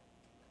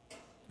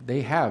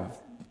 they have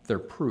their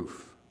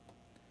proof.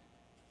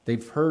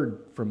 They've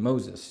heard from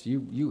Moses.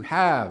 You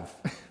have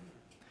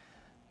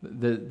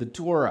the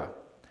Torah.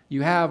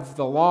 You have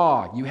the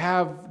law. You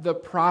have the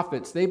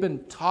prophets. They've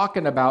been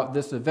talking about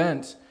this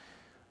event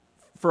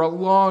for a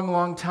long,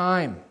 long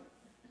time.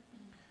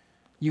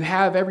 You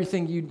have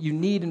everything you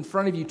need in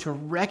front of you to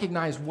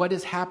recognize what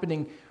is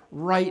happening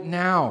right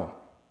now.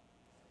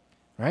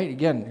 Right?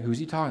 Again, who's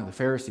he talking? The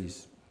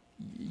Pharisees.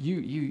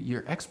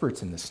 You're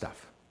experts in this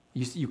stuff.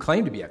 You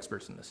claim to be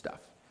experts in this stuff.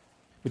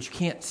 But you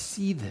can't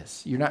see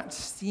this. You're not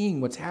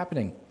seeing what's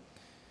happening.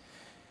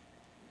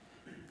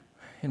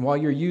 And while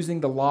you're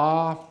using the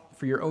law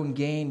for your own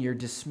gain, you're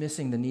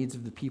dismissing the needs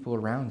of the people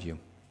around you.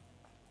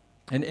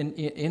 And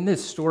in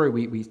this story,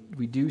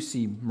 we do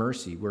see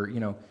mercy where,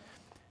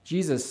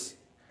 Jesus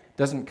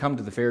doesn't come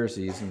to the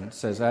Pharisees and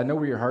says, I know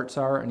where your hearts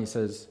are, and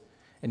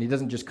he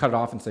doesn't just cut it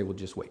off and say, well,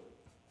 just wait,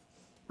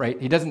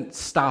 right? He doesn't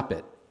stop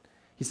it.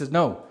 He says,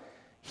 no,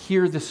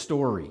 hear the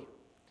story.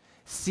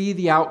 See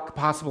the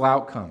possible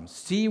outcomes.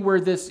 See where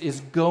this is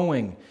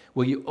going.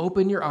 Will you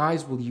open your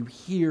eyes? Will you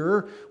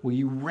hear? Will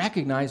you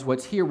recognize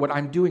what's here, what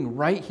I'm doing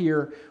right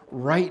here,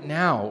 right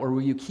now? Or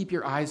will you keep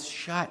your eyes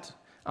shut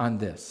on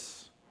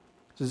this?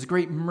 So there's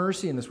great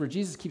mercy in this where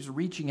Jesus keeps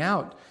reaching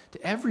out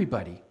to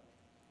everybody.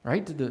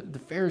 Right? To the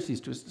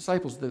Pharisees, to his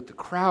disciples, the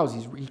crowds.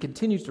 He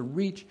continues to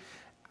reach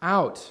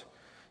out.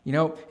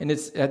 And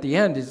it's at the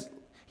end,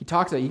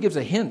 he gives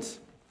a hint.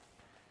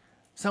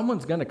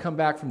 Someone's going to come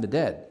back from the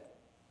dead.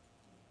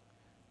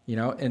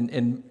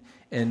 And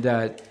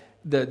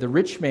the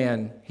rich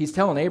man, he's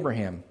telling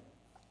Abraham,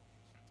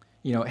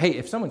 hey,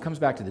 if someone comes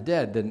back to the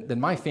dead, then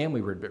my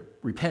family would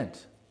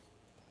repent.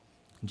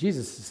 And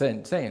Jesus is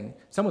saying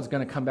someone's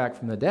going to come back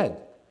from the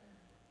dead.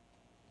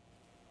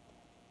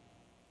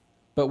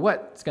 But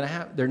what's going to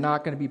happen? They're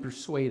not going to be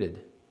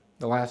persuaded.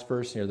 The last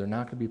verse here, they're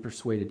not going to be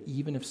persuaded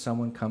even if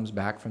someone comes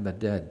back from the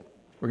dead.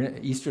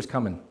 Easter's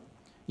coming.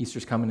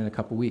 Easter's coming in a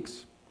couple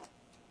weeks.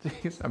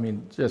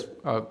 Just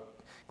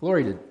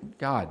glory to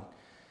God,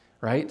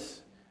 right?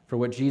 For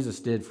what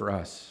Jesus did for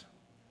us.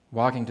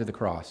 Walking to the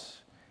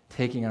cross,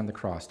 taking on the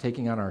cross,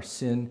 taking on our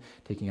sin,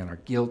 taking on our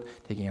guilt,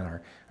 taking on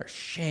our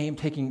shame,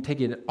 taking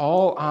it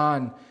all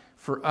on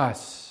for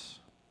us.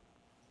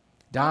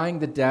 Dying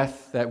the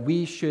death that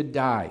we should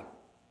die.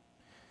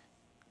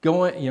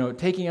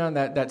 Taking on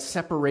that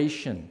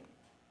separation.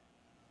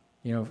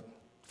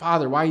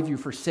 Father, why have you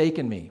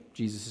forsaken me?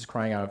 Jesus is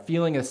crying out,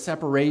 feeling a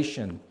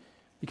separation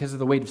because of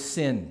the weight of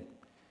sin,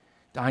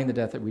 dying the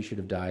death that we should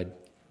have died.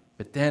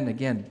 But then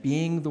again,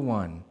 being the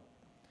one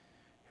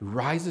who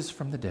rises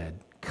from the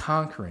dead,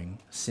 conquering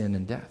sin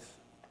and death.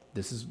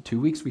 This is 2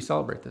 weeks we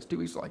celebrate this. 2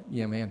 weeks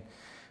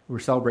we're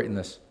celebrating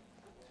this.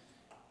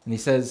 And he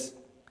says,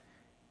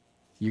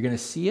 you're going to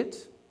see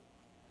it,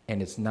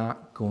 and it's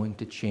not going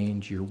to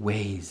change your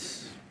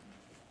ways.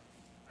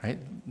 Right?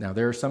 Now,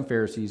 there are some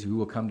Pharisees who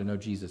will come to know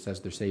Jesus as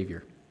their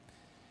Savior.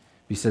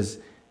 He says,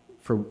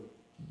 for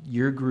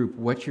your group,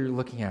 what you're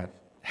looking at,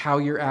 how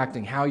you're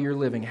acting, how you're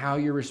living, how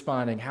you're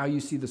responding, how you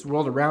see this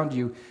world around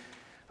you,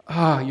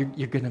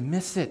 you're going to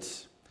miss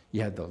it.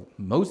 You had the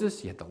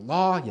Moses, you had the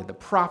law, you had the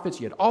prophets,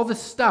 you had all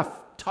this stuff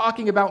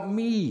talking about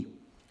me,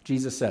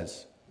 Jesus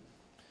says.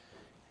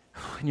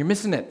 And you're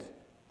missing it.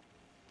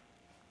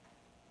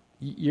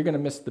 You're going to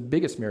miss the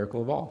biggest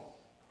miracle of all.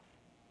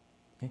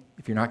 Okay?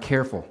 If you're not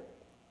careful,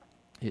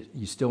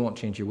 you still won't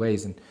change your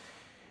ways. And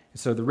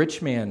so the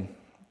rich man,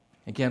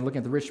 again, looking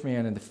at the rich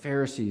man and the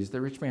Pharisees,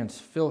 the rich man's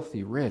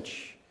filthy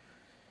rich.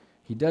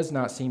 He does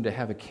not seem to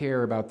have a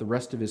care about the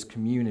rest of his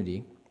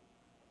community.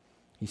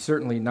 He's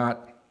certainly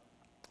not,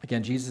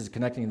 again, Jesus is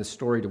connecting the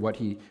story to what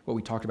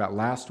we talked about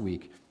last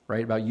week,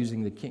 right? About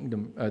using the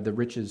kingdom, the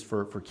riches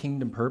for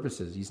kingdom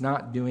purposes. He's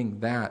not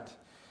doing that.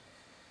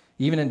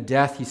 Even in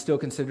death, he still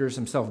considers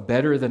himself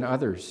better than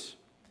others.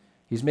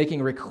 He's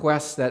making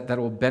requests that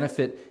will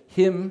benefit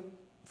him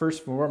first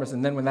and foremost,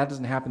 and then when that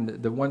doesn't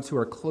happen, the ones who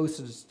are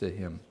closest to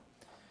him.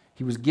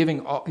 He was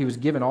given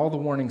all the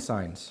warning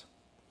signs,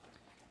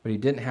 but he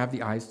didn't have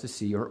the eyes to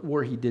see,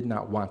 or he did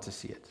not want to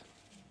see it.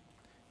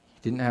 He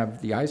didn't have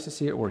the eyes to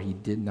see it, or he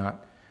did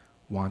not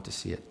want to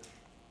see it.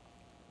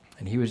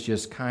 And he was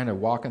just kind of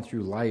walking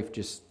through life,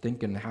 just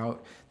thinking how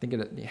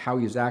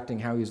he was acting,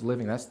 how he was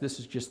living. This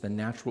is just the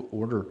natural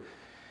order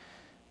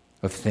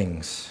of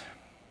things.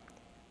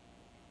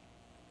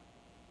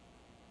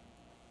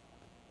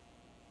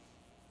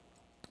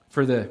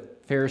 For the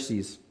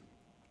Pharisees,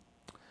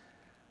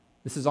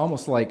 this is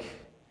almost like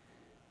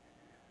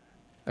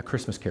a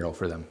Christmas carol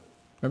for them.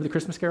 Remember the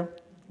Christmas Carol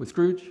with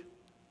Scrooge,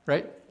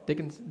 right?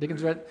 Dickens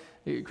read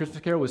Christmas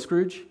Carol with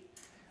Scrooge.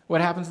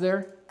 What happens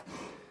there?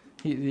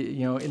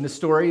 In the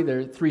story, there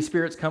are three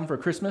spirits come for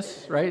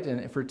Christmas, right?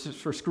 And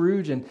for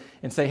Scrooge and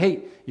say,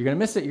 hey, you're going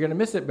to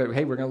miss it, but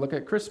hey, we're going to look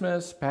at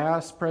Christmas,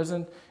 past,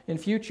 present, and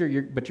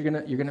future. But you're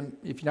going to,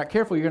 if you're not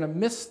careful, you're going to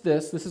miss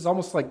this. This is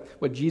almost like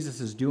what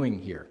Jesus is doing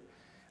here.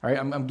 All right,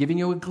 I'm giving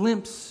you a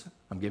glimpse.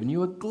 I'm telling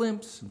you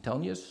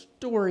a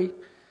story,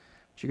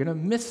 but you're going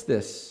to miss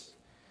this.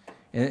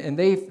 And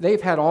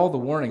they've had all the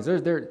warnings.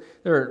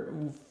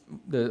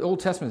 The Old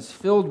Testament is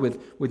filled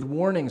with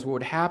warnings what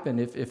would happen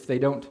if they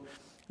don't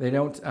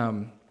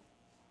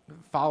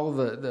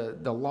follow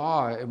the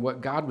law and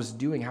what God was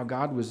doing, how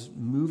God was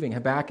moving.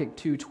 Habakkuk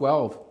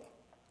 2:12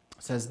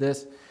 says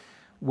this,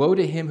 "Woe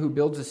to him who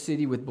builds a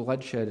city with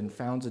bloodshed and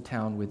founds a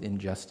town with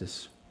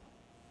injustice."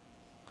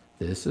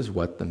 This is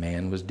what the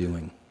man was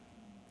doing.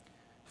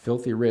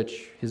 Filthy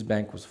rich, his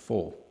bank was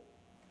full.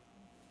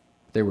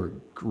 There were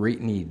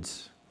great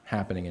needs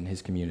happening in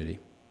his community.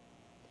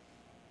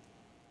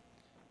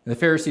 And the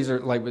Pharisees are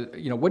like,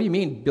 what do you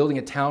mean building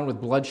a town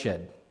with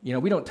bloodshed?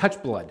 We don't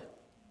touch blood.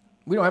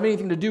 We don't have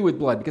anything to do with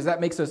blood because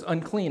that makes us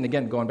unclean.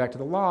 Again, going back to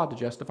the law to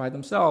justify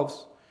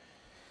themselves.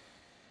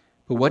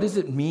 But what does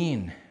it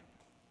mean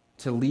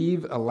to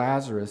leave a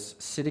Lazarus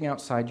sitting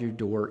outside your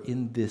door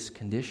in this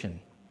condition?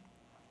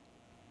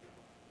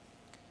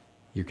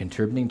 You're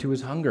contributing to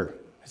his hunger,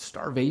 his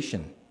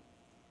starvation.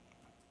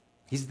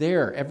 He's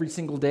there every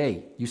single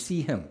day. You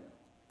see him.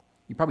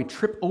 You probably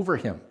trip over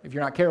him. If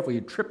you're not careful,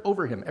 you trip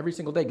over him every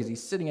single day because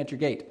he's sitting at your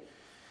gate.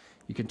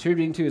 You're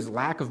contributing to his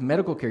lack of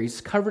medical care.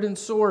 He's covered in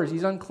sores.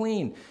 He's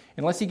unclean.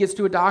 Unless he gets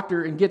to a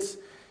doctor and gets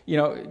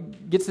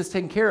this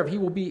taken care of, he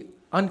will be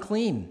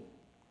unclean.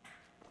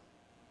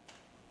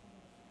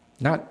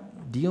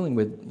 Not dealing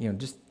with,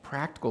 just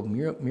practical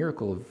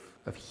miracle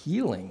of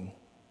healing.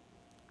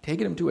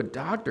 Taking him to a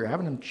doctor,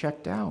 having him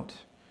checked out.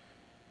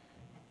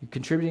 You're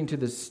contributing to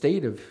the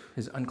state of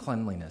his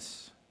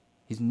uncleanliness.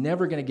 He's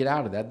never going to get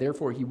out of that.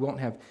 Therefore, he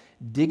won't have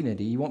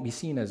dignity. He won't be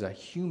seen as a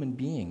human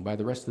being by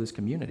the rest of this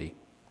community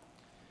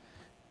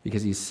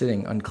because he's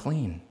sitting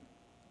unclean.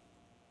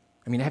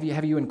 I mean, have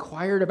you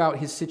inquired about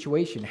his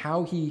situation,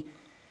 how he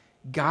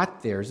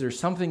got there? Is there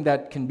something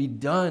that can be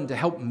done to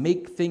help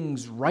make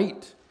things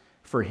right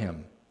for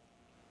him?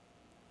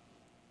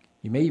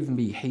 You may even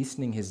be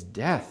hastening his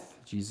death.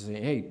 Jesus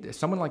saying, hey,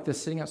 someone like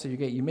this sitting outside your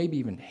gate, you may be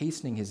even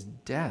hastening his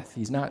death.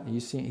 He's not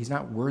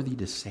worthy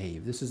to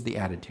save. This is the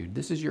attitude.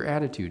 This is your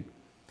attitude.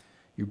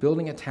 You're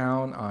building a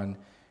town on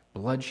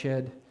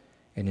bloodshed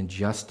and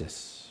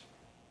injustice.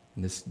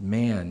 And this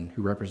man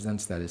who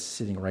represents that is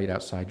sitting right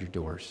outside your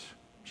doors,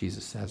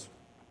 Jesus says.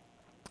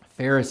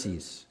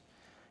 Pharisees,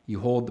 you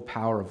hold the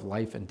power of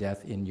life and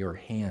death in your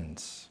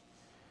hands.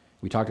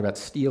 We talked about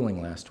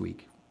stealing last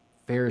week.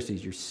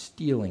 Pharisees, you're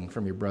stealing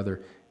from your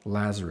brother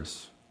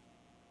Lazarus.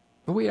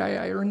 But wait,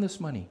 I earned this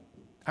money.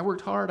 I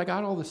worked hard. I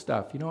got all this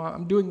stuff.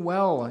 I'm doing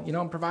well.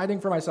 I'm providing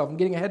for myself. I'm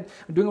getting ahead.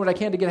 I'm doing what I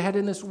can to get ahead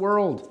in this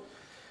world.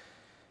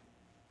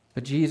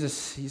 But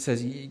Jesus, he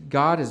says,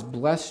 God has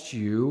blessed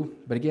you.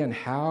 But again,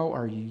 how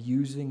are you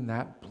using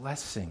that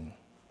blessing?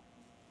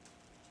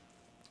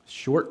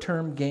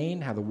 Short-term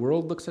gain, how the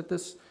world looks at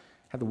this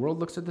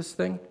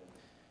thing,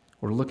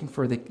 or looking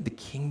for the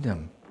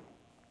kingdom.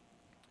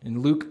 In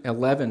Luke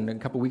 11, a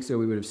couple weeks ago,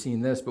 we would have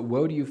seen this, but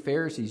woe to you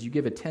Pharisees, you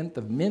give a tenth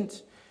of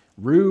mint,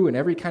 rue, and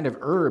every kind of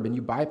herb, and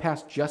you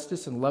bypass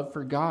justice and love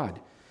for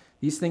God.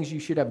 These things you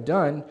should have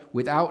done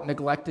without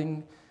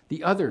neglecting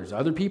the others,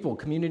 other people,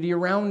 community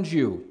around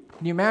you.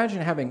 Can you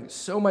imagine having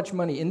so much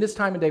money in this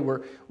time of day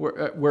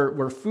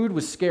where food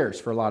was scarce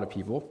for a lot of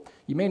people?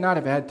 You may not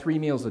have had 3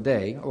 meals a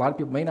day. A lot of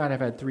people may not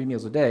have had 3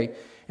 meals a day.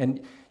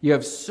 And you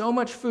have so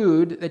much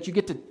food that you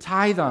get to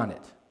tithe on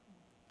it,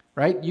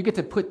 right? You get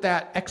to put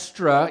that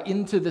extra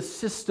into the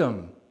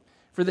system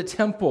for the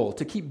temple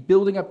to keep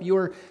building up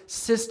your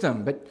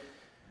system. But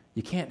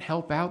you can't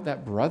help out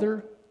that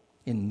brother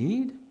in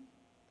need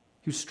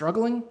who's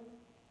struggling.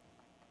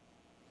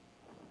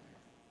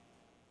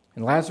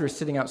 And Lazarus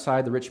sitting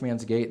outside the rich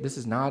man's gate, this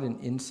is not an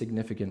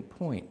insignificant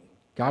point.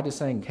 God is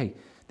saying, hey,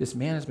 this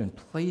man has been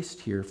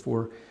placed here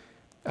for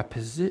a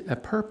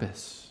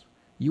purpose.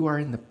 You are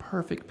in the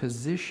perfect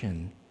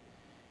position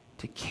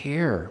to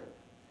care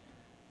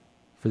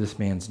for this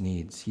man's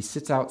needs. He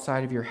sits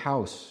outside of your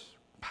house,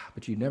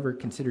 but you never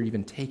considered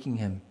even taking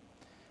him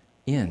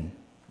in.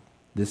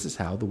 This is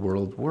how the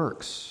world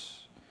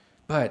works.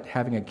 But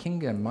having a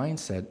kingdom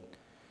mindset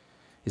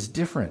is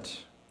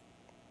different.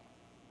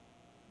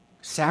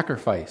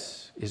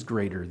 Sacrifice is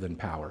greater than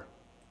power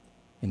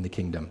in the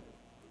kingdom.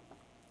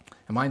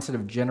 A mindset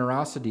of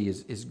generosity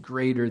is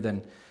greater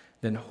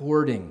than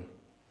hoarding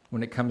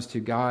when it comes to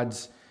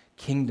God's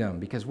kingdom.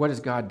 Because what has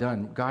God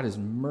done? God has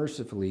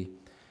mercifully,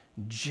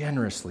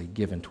 generously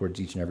given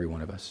towards each and every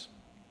one of us.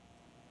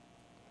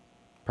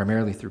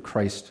 Primarily through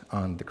Christ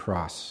on the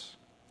cross.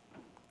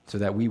 So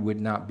that we would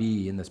not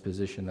be in this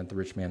position that the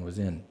rich man was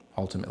in,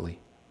 ultimately.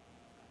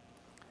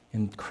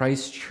 And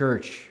Christ's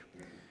church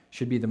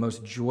should be the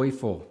most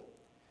joyful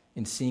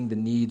in seeing the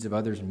needs of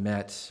others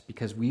met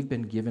because we've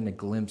been given a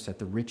glimpse at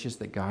the riches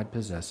that God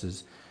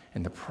possesses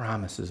and the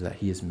promises that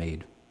he has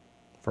made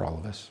for all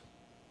of us.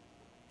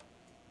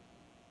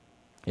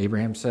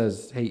 Abraham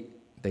says, hey,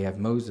 they have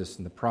Moses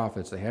and the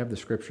prophets, they have the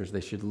scriptures,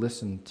 they should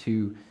listen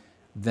to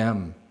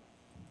them.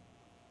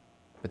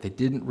 But they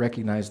didn't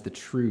recognize the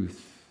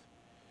truth.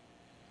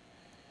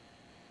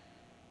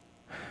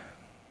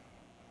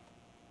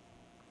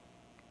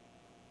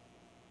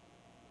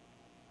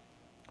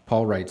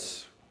 Paul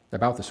writes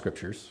about the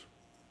scriptures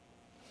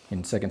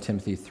in 2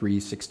 Timothy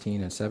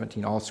 3:16 and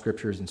 17. All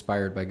scripture is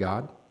inspired by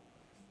God,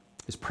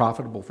 is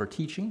profitable for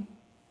teaching,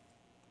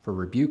 for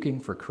rebuking,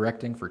 for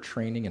correcting, for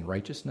training in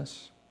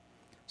righteousness,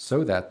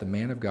 so that the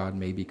man of God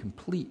may be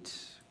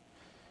complete.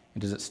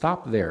 And does it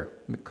stop there?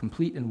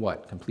 Complete in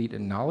what? Complete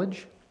in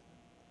knowledge?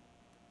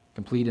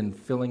 Complete in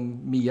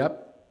filling me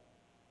up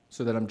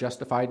so that I'm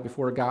justified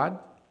before God?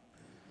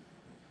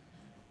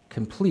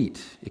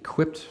 Complete,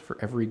 equipped for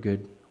every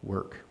good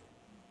work.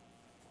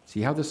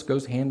 See how this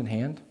goes hand in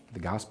hand? The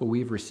gospel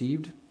we've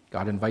received,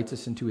 God invites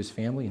us into his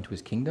family, into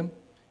his kingdom,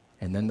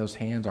 and then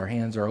our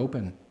hands are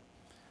open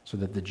so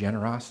that the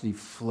generosity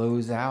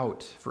flows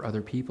out for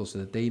other people so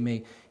that they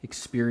may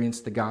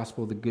experience the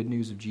gospel, the good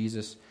news of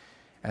Jesus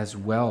as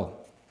well.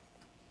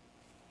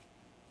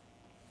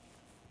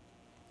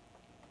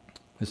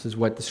 This is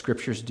what the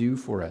scriptures do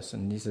for us.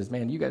 And he says,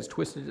 man, you guys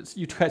twisted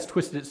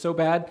it so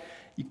bad,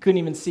 you couldn't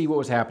even see what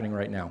was happening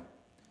right now.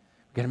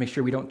 We've got to make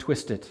sure we don't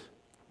twist it.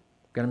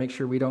 We've got to make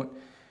sure we don't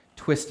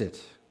twist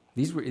it.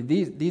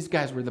 These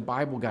guys were the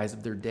Bible guys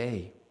of their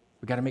day.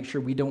 We've got to make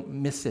sure we don't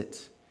miss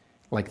it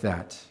like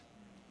that.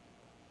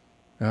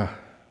 I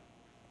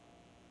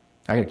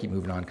got to keep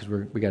moving on because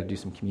we got to do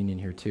some communion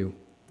here too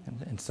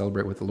and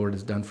celebrate what the Lord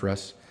has done for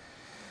us.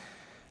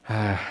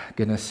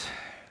 Goodness,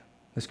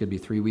 this could be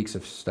 3 weeks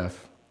of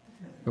stuff,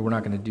 but we're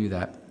not going to do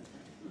that.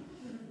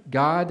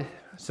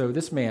 So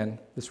this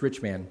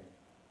rich man,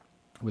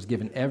 was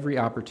given every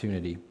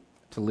opportunity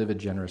to live a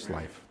generous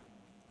life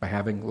by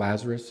having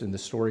Lazarus in the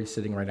story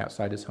sitting right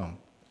outside his home.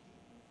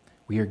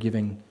 We're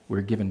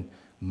given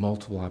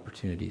multiple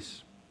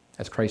opportunities.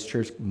 As Christ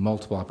Church,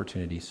 multiple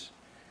opportunities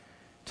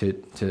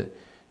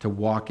to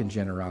walk in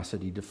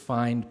generosity, to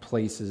find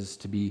places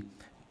to be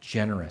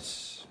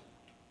generous.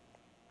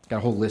 Got a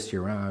whole list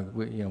here.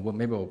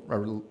 Maybe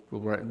we'll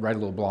write a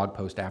little blog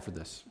post after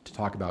this to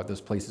talk about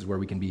those places where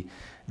we can be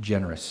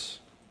generous.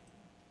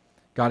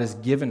 God has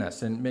given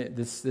us, and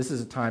this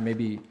is a time,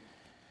 maybe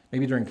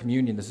during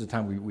communion, this is a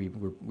time we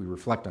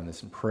reflect on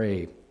this and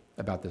pray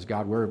about this.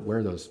 God, where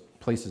are those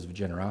places of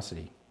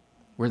generosity?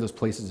 Where are those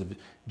places of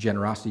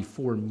generosity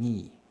for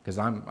me? Because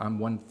I'm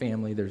one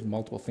family. There's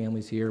multiple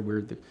families here.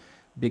 We're the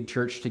big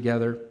church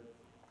together.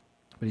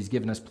 But he's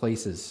given us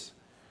places.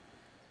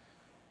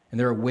 And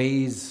there are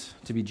ways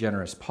to be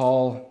generous.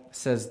 Paul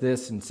says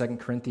this in 2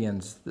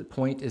 Corinthians. The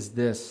point is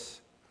this.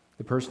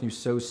 The person who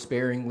sows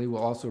sparingly will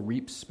also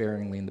reap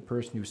sparingly, and the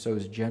person who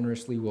sows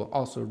generously will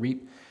also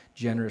reap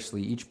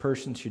generously. Each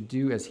person should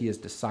do as he has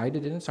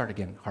decided in his heart.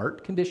 Again,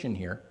 heart condition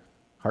here.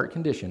 Heart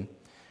condition.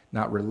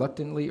 Not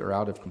reluctantly or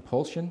out of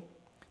compulsion.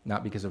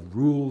 Not because of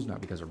rules,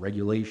 not because of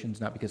regulations,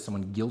 not because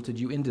someone guilted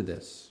you into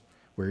this.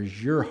 Where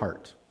is your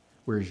heart?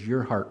 Where is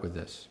your heart with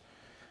this?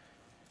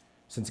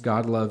 Since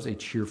God loves a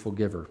cheerful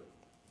giver,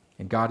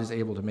 and God is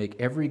able to make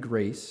every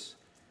grace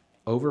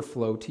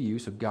overflow to you,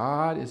 so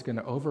God is going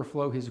to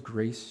overflow his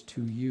grace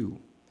to you,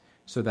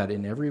 so that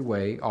in every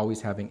way,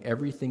 always having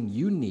everything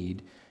you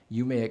need,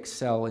 you may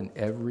excel in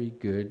every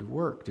good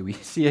work. Do we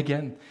see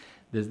again?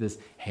 There's this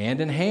hand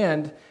in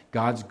hand.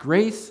 God's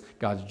grace,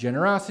 God's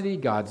generosity,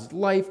 God's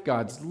life,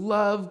 God's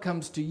love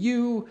comes to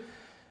you.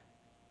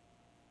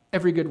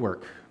 Every good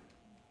work.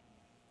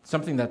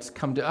 Something that's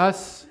come to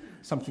us,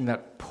 something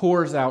that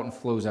pours out and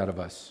flows out of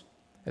us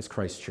as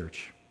Christ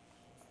Church.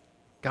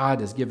 God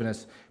has given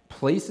us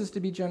places to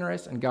be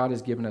generous, and God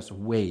has given us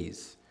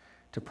ways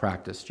to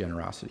practice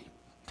generosity.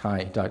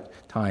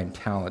 Time,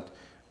 talent,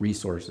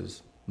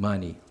 resources,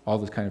 money, all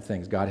those kind of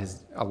things God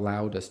has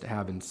allowed us to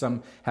have. And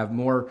some have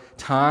more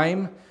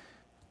time,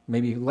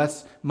 maybe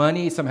less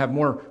money. Some have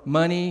more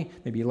money,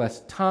 maybe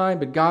less time.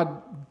 But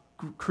God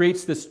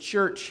creates this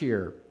church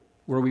here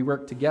where we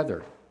work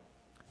together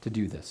to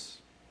do this.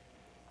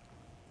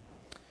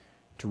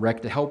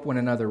 To help one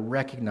another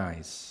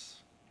recognize.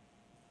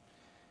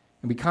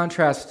 And we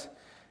contrast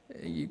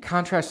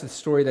the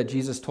story that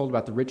Jesus told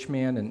about the rich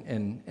man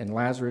and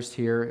Lazarus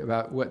here,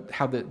 about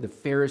how the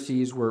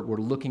Pharisees were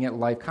looking at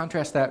life.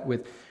 Contrast that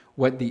with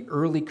what the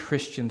early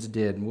Christians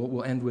did. And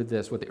we'll end with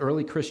this. What the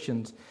early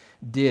Christians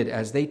did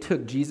as they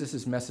took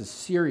Jesus' message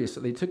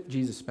seriously. They took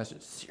Jesus'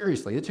 message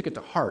seriously. They took it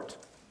to heart.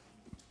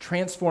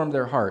 Transformed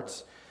their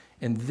hearts.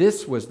 And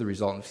this was the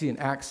result. You see in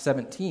Acts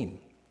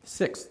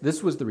 17:6,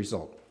 this was the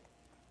result.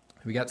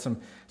 We got some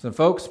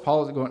folks.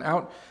 Paul is going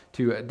out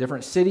to a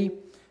different city,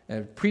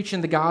 preaching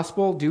the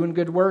gospel, doing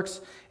good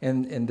works,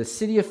 and the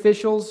city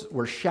officials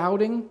were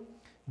shouting,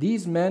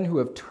 "These men who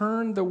have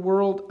turned the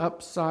world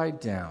upside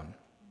down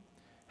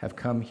have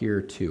come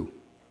here too."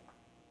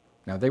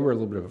 Now, they were a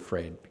little bit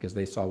afraid because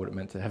they saw what it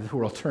meant to have the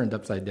world turned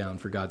upside down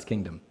for God's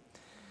kingdom.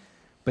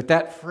 But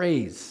that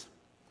phrase,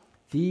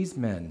 "these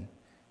men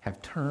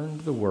have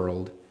turned the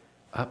world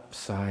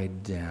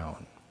upside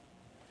down,"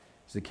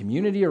 is the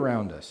community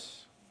around us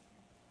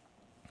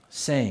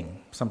saying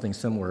something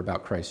similar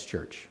about Christ's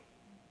Church?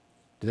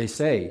 Do they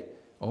say,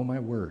 "Oh my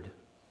word,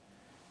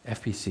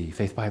 FPC,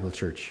 Faith Bible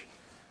Church,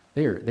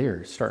 they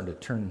are starting to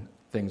turn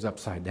things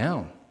upside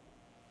down"?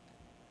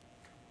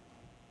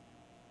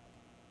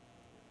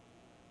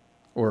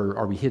 Or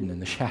are we hidden in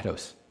the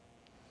shadows?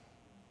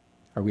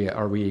 Are we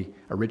a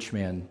rich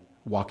man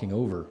walking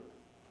over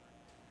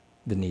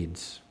the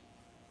needs,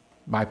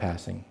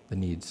 bypassing the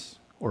needs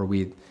or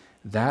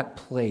that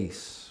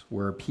place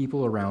where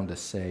people around us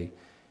say,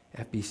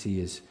 FBC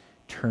is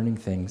turning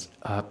things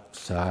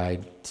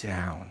upside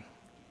down,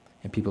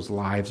 and people's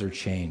lives are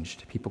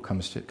changed. People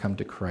come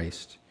to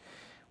Christ.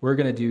 We're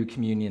going to do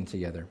communion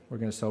together. We're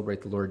going to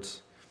celebrate the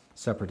Lord's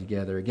Supper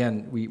together.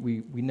 Again,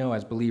 we know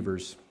as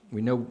believers,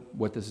 we know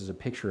what this is a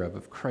picture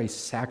of Christ's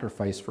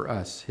sacrifice for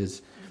us,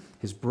 his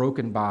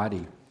broken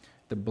body,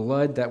 the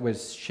blood that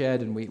was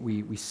shed, and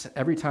we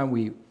every time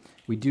we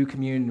do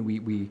communion,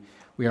 we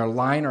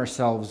align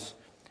ourselves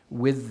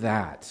with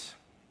that.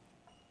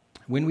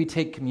 When we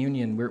take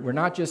communion, we're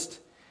not just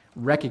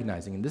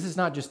recognizing, and this is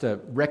not just a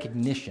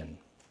recognition,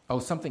 oh,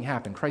 something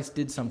happened, Christ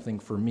did something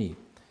for me.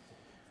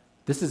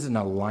 This is an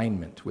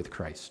alignment with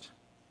Christ.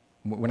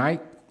 When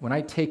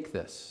I take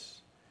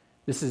this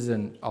is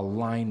an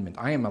alignment.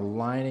 I am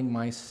aligning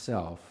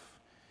myself,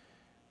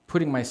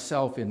 putting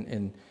myself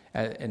in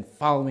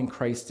following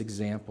Christ's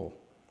example.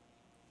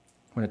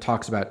 When it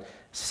talks about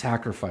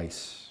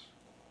sacrifice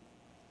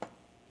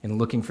and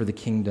looking for the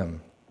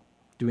kingdom,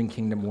 doing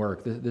kingdom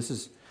work, this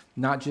is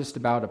not just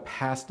about a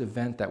past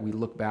event that we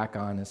look back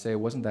on and say,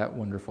 wasn't that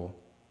wonderful?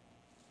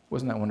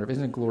 Wasn't that wonderful?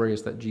 Isn't it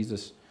glorious that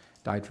Jesus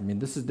died for me?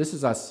 This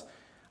is us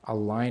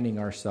aligning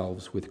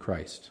ourselves with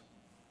Christ.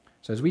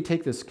 So as we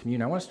take this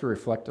communion, I want us to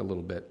reflect a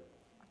little bit.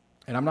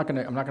 And I'm not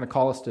going to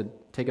call us to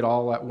take it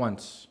all at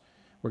once.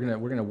 We're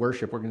going to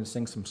worship. We're going to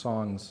sing some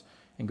songs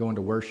and go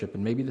into worship.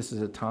 And maybe this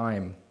is a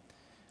time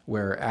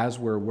where, as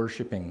we're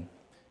worshiping,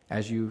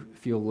 as you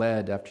feel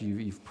led, after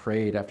you've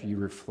prayed, after you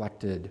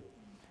reflected,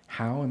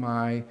 how am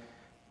I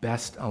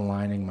best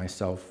aligning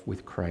myself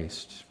with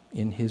Christ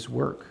in his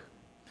work,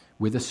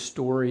 with a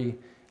story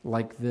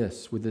like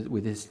this,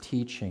 with his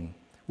teaching,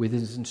 with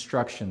his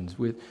instructions,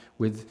 with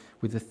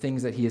the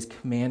things that he has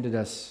commanded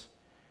us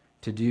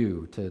to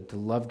do, to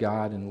love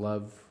God and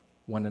love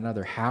one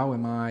another. How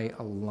am I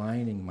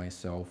aligning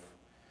myself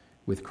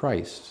with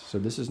Christ? So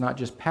this is not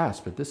just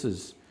past, but this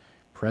is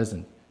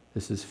present.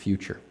 This is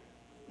future.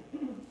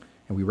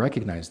 And we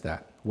recognize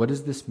that. What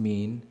does this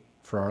mean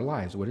for our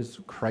lives? What does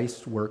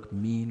Christ's work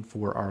mean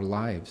for our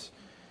lives?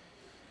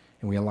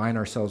 And we align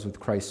ourselves with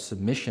Christ's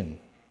submission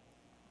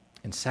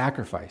and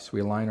sacrifice. We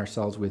align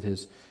ourselves with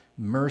his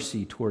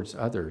mercy towards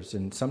others.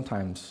 And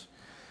sometimes,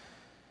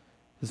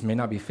 this may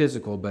not be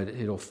physical, but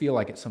it'll feel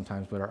like it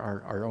sometimes, but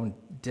our own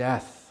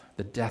death,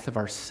 the death of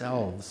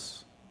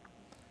ourselves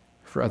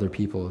for other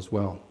people as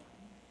well.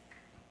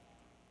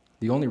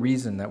 The only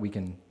reason that we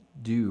can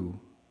do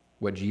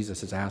what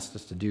Jesus has asked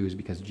us to do is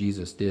because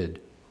Jesus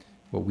did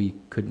what we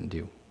couldn't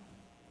do.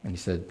 And he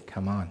said,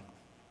 come on,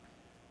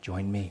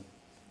 join me.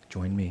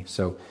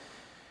 So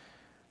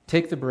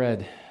take the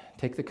bread,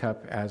 take the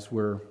cup as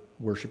we're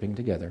worshiping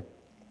together.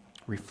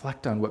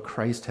 Reflect on what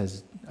Christ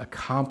has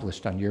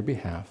accomplished on your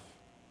behalf,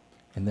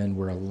 and then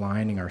we're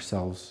aligning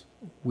ourselves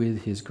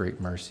with his great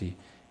mercy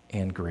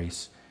and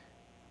grace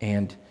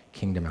and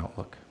kingdom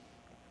outlook.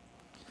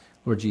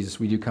 Lord Jesus,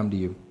 we do come to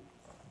you.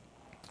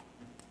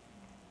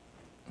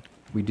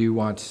 We do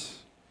want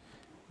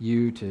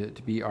you to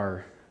be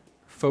our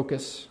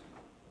focus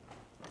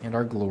and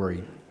our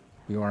glory.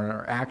 We want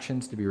our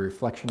actions to be a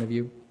reflection of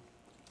you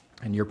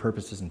and your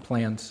purposes and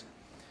plans.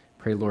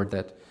 Pray, Lord,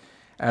 that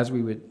as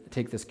we would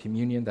take this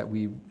communion, that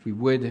we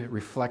would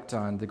reflect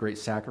on the great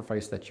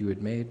sacrifice that you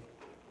had made,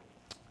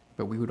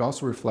 but we would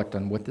also reflect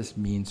on what this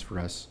means for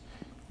us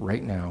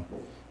right now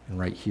and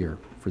right here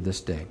for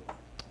this day.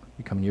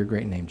 We come in your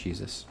great name,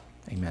 Jesus.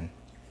 Amen.